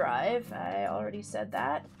drink and drive. I already said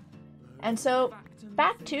that. And so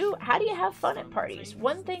back to, how do you have fun at parties?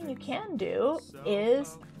 One thing you can do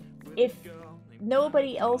is, if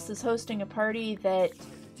nobody else is hosting a party that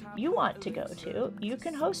you want to go to, you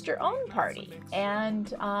can host your own party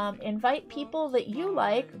and invite people that you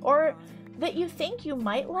like or that you think you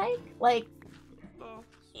might like. Like,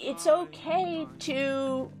 it's okay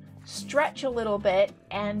to stretch a little bit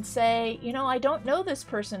and say, you know, I don't know this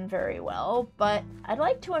person very well, but I'd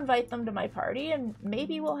like to invite them to my party and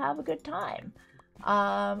maybe we'll have a good time.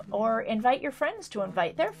 Or invite your friends to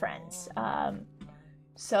invite their friends.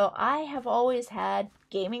 So I have always had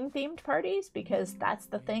gaming themed parties because that's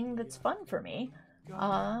the thing that's fun for me.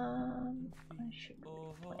 I should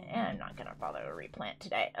replant. I'm not gonna bother to replant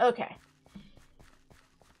today. Okay.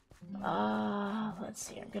 Let's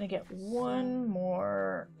see. I'm gonna get 1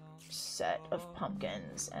 more set of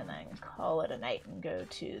pumpkins and then call it a night and go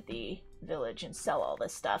to the village and sell all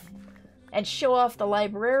this stuff and show off the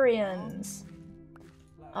librarians.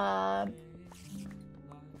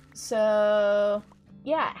 So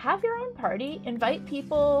yeah, have your own party. Invite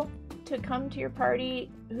people to come to your party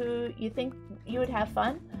who you think you would have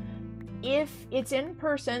fun. If it's in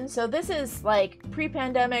person, so this is like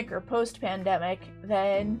pre-pandemic or post-pandemic,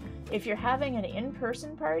 then if you're having an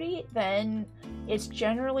in-person party, then it's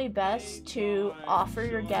generally best to offer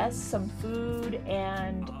your guests some food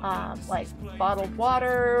and like bottled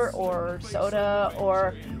water or soda.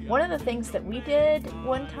 Or one of the things that we did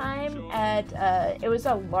one time at, it was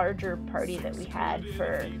a larger party that we had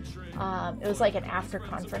for, it was like an after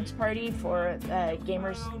conference party for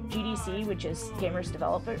Gamers GDC, which is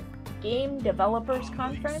Game Developers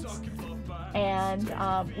Conference. And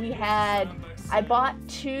I bought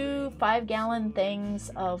 2 5-gallon things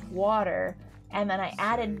of water, and then I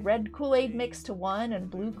added red Kool-Aid mix to one and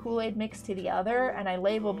blue Kool-Aid mix to the other, and I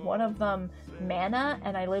labeled one of them mana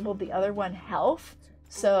and I labeled the other one health.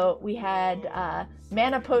 So we had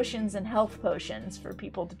mana potions and health potions for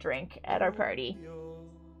people to drink at our party.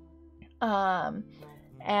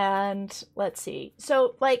 And let's see.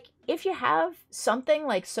 So, like, if you have something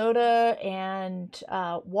like soda and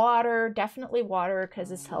water, definitely water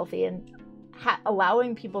because it's healthy, and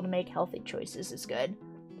allowing people to make healthy choices is good.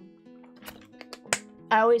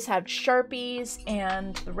 I always had Sharpies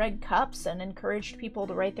and the red cups and encouraged people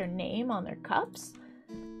to write their name on their cups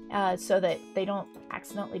so that they don't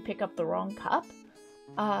accidentally pick up the wrong cup.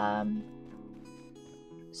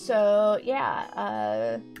 So,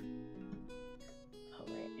 yeah.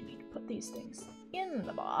 Put these things in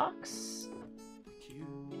the box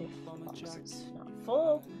if the box is not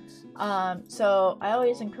full. So I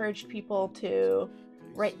always encourage people to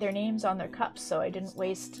write their names on their cups, so I didn't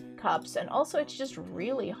waste cups. And also, it's just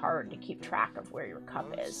really hard to keep track of where your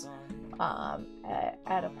cup is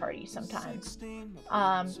at a party sometimes.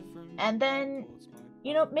 And then,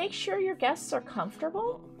 you know, make sure your guests are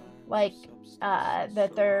comfortable. Like,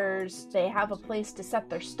 that they have a place to set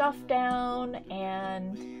their stuff down,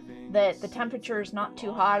 and that the temperature is not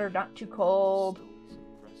too hot or not too cold,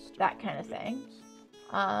 that kind of thing.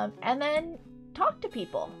 And then talk to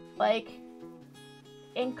people. Like,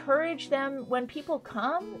 encourage them when people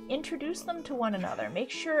come, introduce them to one another. Make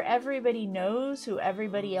sure everybody knows who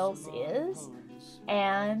everybody else is,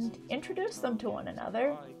 and introduce them to one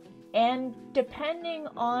another. And depending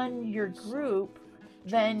on your group,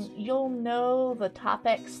 then you'll know the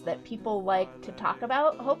topics that people like to talk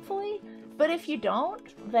about, hopefully. But if you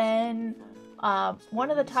don't, then one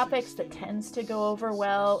of the topics that tends to go over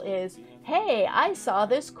well is, hey, I saw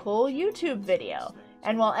this cool YouTube video.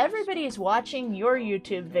 And while everybody's watching your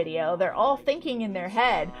YouTube video, they're all thinking in their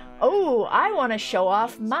head, oh, I want to show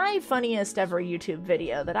off my funniest ever YouTube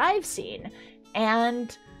video that I've seen.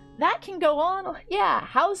 And that can go on. Yeah,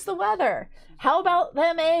 how's the weather? How about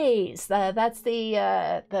them A's? That's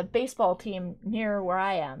the baseball team near where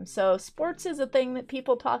I am. So sports is a thing that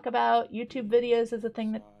people talk about. YouTube videos is a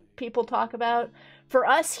thing that people talk about. For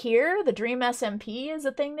us here, the Dream SMP is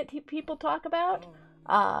a thing that people talk about.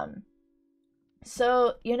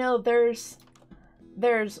 So, you know, there's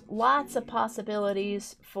lots of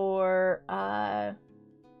possibilities for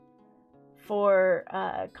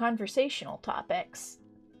conversational topics.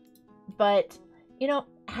 But, you know,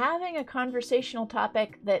 having a conversational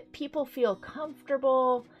topic that people feel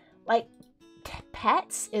comfortable, like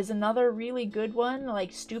pets is another really good one,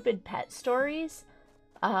 like stupid pet stories.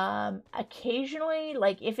 Occasionally,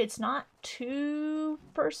 like if it's not too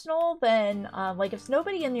personal, then like if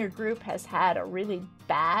nobody in your group has had a really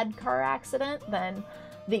bad car accident, then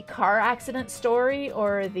the car accident story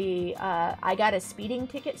or the I got a speeding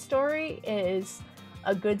ticket story is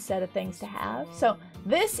a good set of things to have. So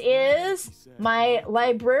this is my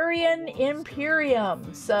librarian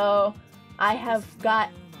Imperium. So I have got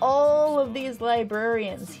all of these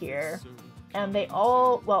librarians here, and they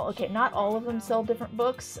all, well, okay, not all of them sell different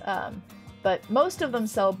books, but most of them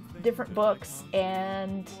sell different books.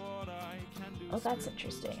 And oh, that's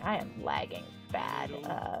interesting. I am lagging bad,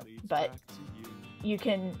 but you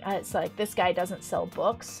can, it's like this guy doesn't sell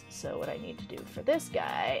books, so what I need to do for this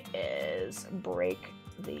guy is break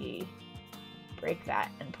that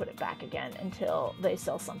and put it back again until they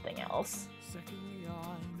sell something else.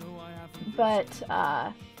 But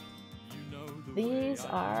these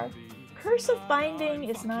are, cursive binding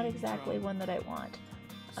is not exactly one that I want.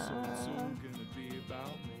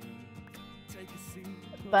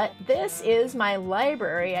 But this is my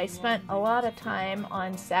library. I spent a lot of time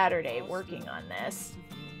on Saturday working on this.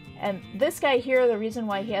 And this guy here, the reason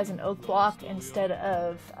why he has an oak block instead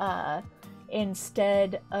of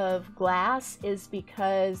glass is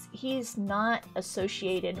because he's not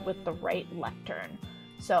associated with the right lectern.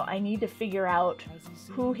 So I need to figure out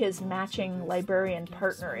who his matching librarian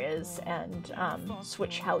partner is and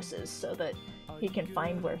switch houses so that he can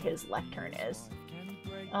find where his lectern is.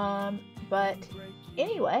 But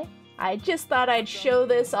anyway, I just thought I'd show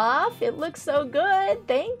this off. It looks so good.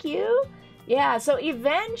 Thank you. Yeah, so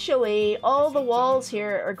eventually all the walls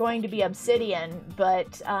here are going to be obsidian,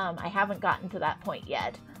 but I haven't gotten to that point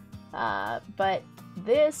yet. But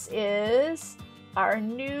this is our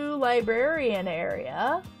new librarian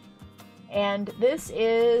area, and this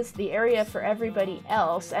is the area for everybody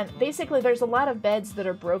else. And basically there's a lot of beds that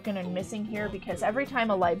are broken and missing here because every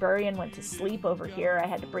time a librarian went to sleep over here, I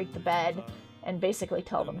had to break the bed and basically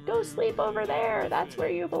tell them, go sleep over there, that's where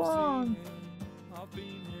you belong.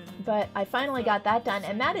 But I finally got that done,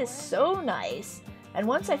 and that is so nice. And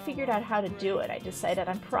once I figured out how to do it, I decided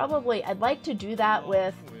I'd like to do that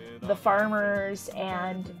with the farmers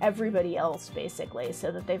and everybody else, basically,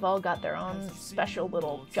 so that they've all got their own special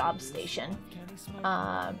little job station,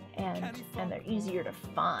 and they're easier to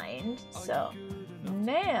find. So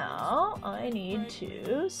now I need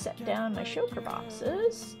to set down my choker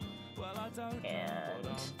boxes, and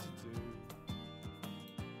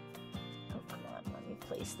oh, come on, let me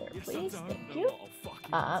place there, please. Thank you.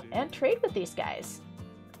 And trade with these guys.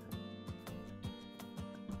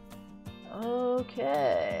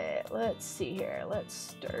 Okay, let's see here. Let's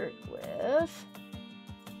start with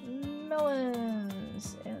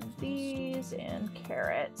melons and these and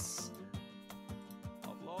carrots.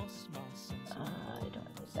 I don't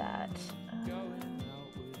need that. Don't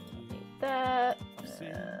need that.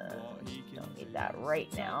 Don't need that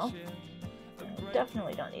right now.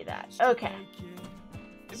 Definitely don't need that. Okay.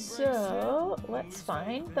 So let's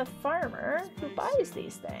find the farmer who buys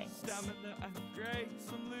these things.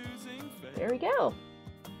 There we go.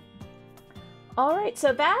 All right,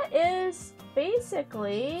 so that is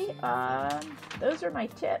basically, those are my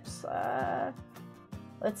tips.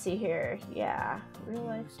 Let's see here. Yeah, real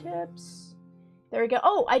life tips. There we go.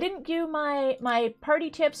 Oh, I didn't do my party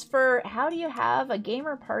tips for how do you have a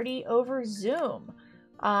gamer party over Zoom.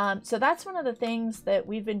 So that's one of the things that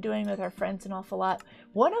we've been doing with our friends an awful lot.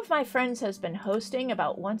 One of my friends has been hosting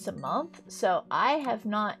about once a month, so I have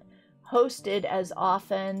not hosted as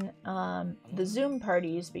often the Zoom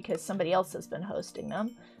parties because somebody else has been hosting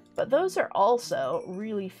them. But those are also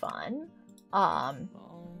really fun. Well,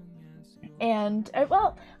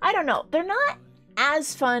 I don't know. They're not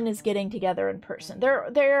as fun as getting together in person.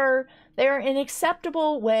 They're an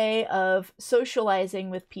acceptable way of socializing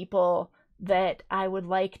with people that I would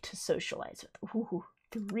like to socialize with. Ooh,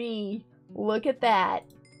 3. Look at that.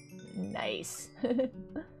 Nice.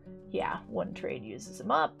 Yeah, one trade uses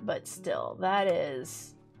them up, but still, that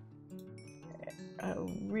is a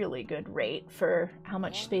really good rate for how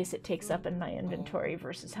much space it takes up in my inventory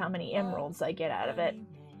versus how many emeralds I get out of it.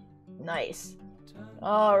 Nice.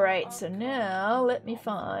 Alright, so now let me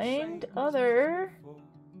find other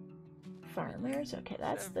farmers. Okay,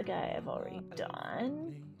 that's the guy I've already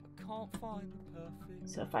done.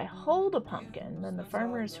 So if I hold a pumpkin, then the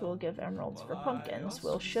farmers who will give emeralds for pumpkins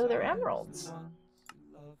will show their emeralds.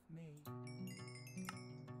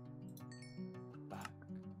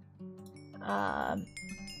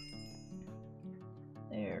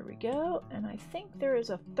 There we go, and I think there is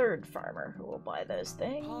a third farmer who will buy those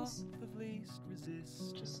things.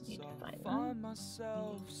 Just need to find them.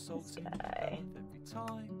 This guy.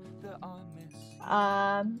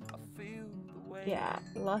 Yeah,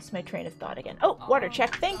 lost my train of thought again. Oh, water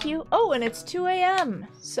check, thank you. Oh, and it's 2 a.m.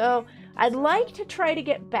 So I'd like to try to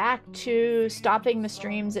get back to stopping the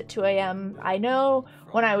streams at 2 a.m. I know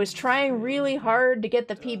when I was trying really hard to get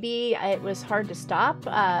the PB, it was hard to stop,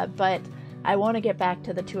 but I want to get back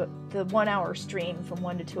to the 1 hour stream from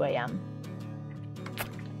 1 to 2 a.m.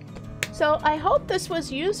 So I hope this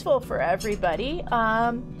was useful for everybody.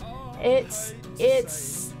 It's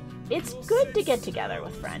good to get together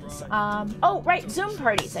with friends. Oh, right, Zoom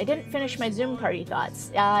parties. I didn't finish my Zoom party thoughts.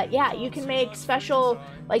 Yeah, you can make special,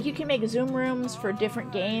 like you can make Zoom rooms for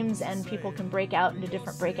different games and people can break out into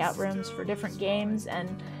different breakout rooms for different games.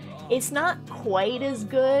 And it's not quite as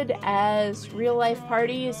good as real life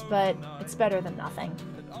parties, but it's better than nothing.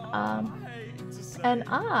 And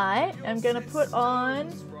I am gonna put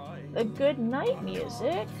on the good night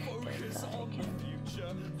music.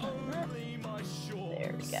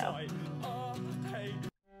 There we go.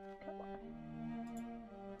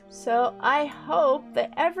 So I hope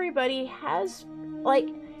that everybody has, like,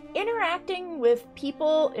 interacting with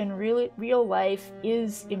people in real life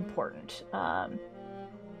is important. Why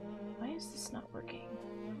is this not working?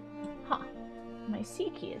 Huh. My C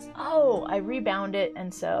key is... Oh, I rebound it,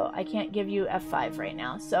 and so I can't give you F5 right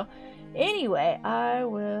now. So anyway, I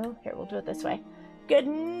will... Here, we'll do it this way. Good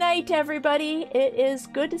night, everybody. It is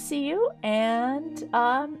good to see you, and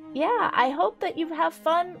yeah, I hope that you have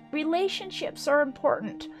fun. Relationships are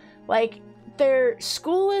important. Like,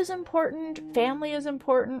 school is important, family is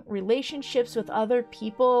important, relationships with other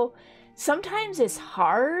people. Sometimes it's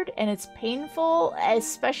hard and it's painful,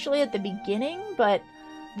 especially at the beginning, but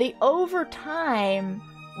over time,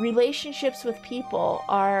 relationships with people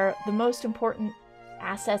are the most important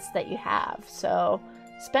assets that you have. So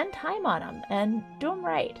spend time on them and do them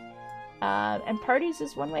right. And parties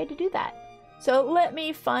is one way to do that. So let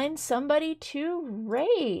me find somebody to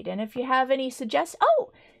raid. And if you have any suggestions...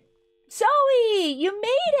 Oh! Zoe! You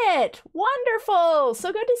made it! Wonderful!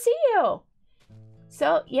 So good to see you!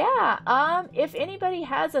 So, yeah, if anybody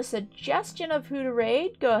has a suggestion of who to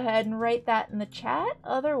raid, go ahead and write that in the chat.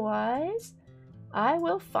 Otherwise, I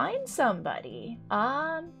will find somebody.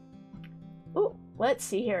 Ooh, let's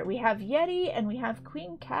see here. We have Yeti and we have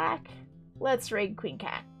Queen Cack. Let's raid Queen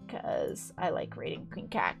Cack, because I like raiding Queen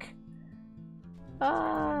Cack.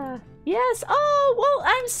 Yes. Oh, well,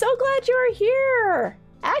 I'm so glad you're here.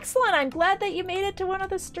 Excellent. I'm glad that you made it to one of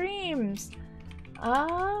the streams.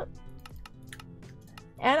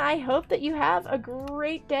 And I hope that you have a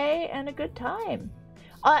great day and a good time.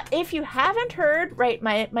 If you haven't heard, right,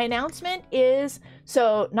 my announcement is,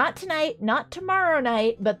 so not tonight, not tomorrow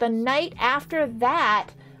night, but the night after that,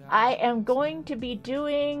 I am going to be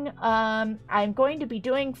doing,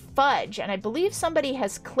 fudge, and I believe somebody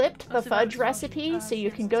has clipped the fudge recipe, so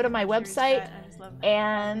you can go to my website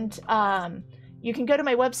and, you can go to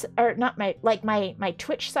my website, or not my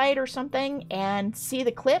Twitch site or something, and see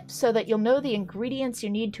the clip so that you'll know the ingredients you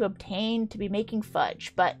need to obtain to be making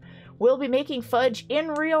fudge. But we'll be making fudge in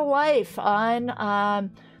real life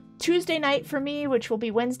on Tuesday night for me, which will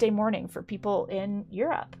be Wednesday morning for people in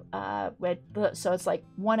Europe. So it's like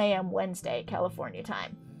 1 a.m. Wednesday, California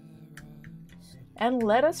time. And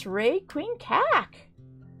let us raid Queen Cack.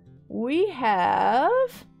 We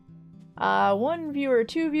have 1 viewer,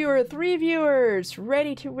 2 viewer, 3 viewers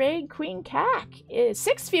ready to raid Queen Cack.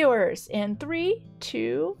 6 viewers in 3,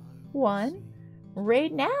 2, 1.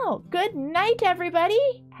 Raid now. Good night,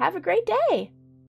 everybody. Have a great day.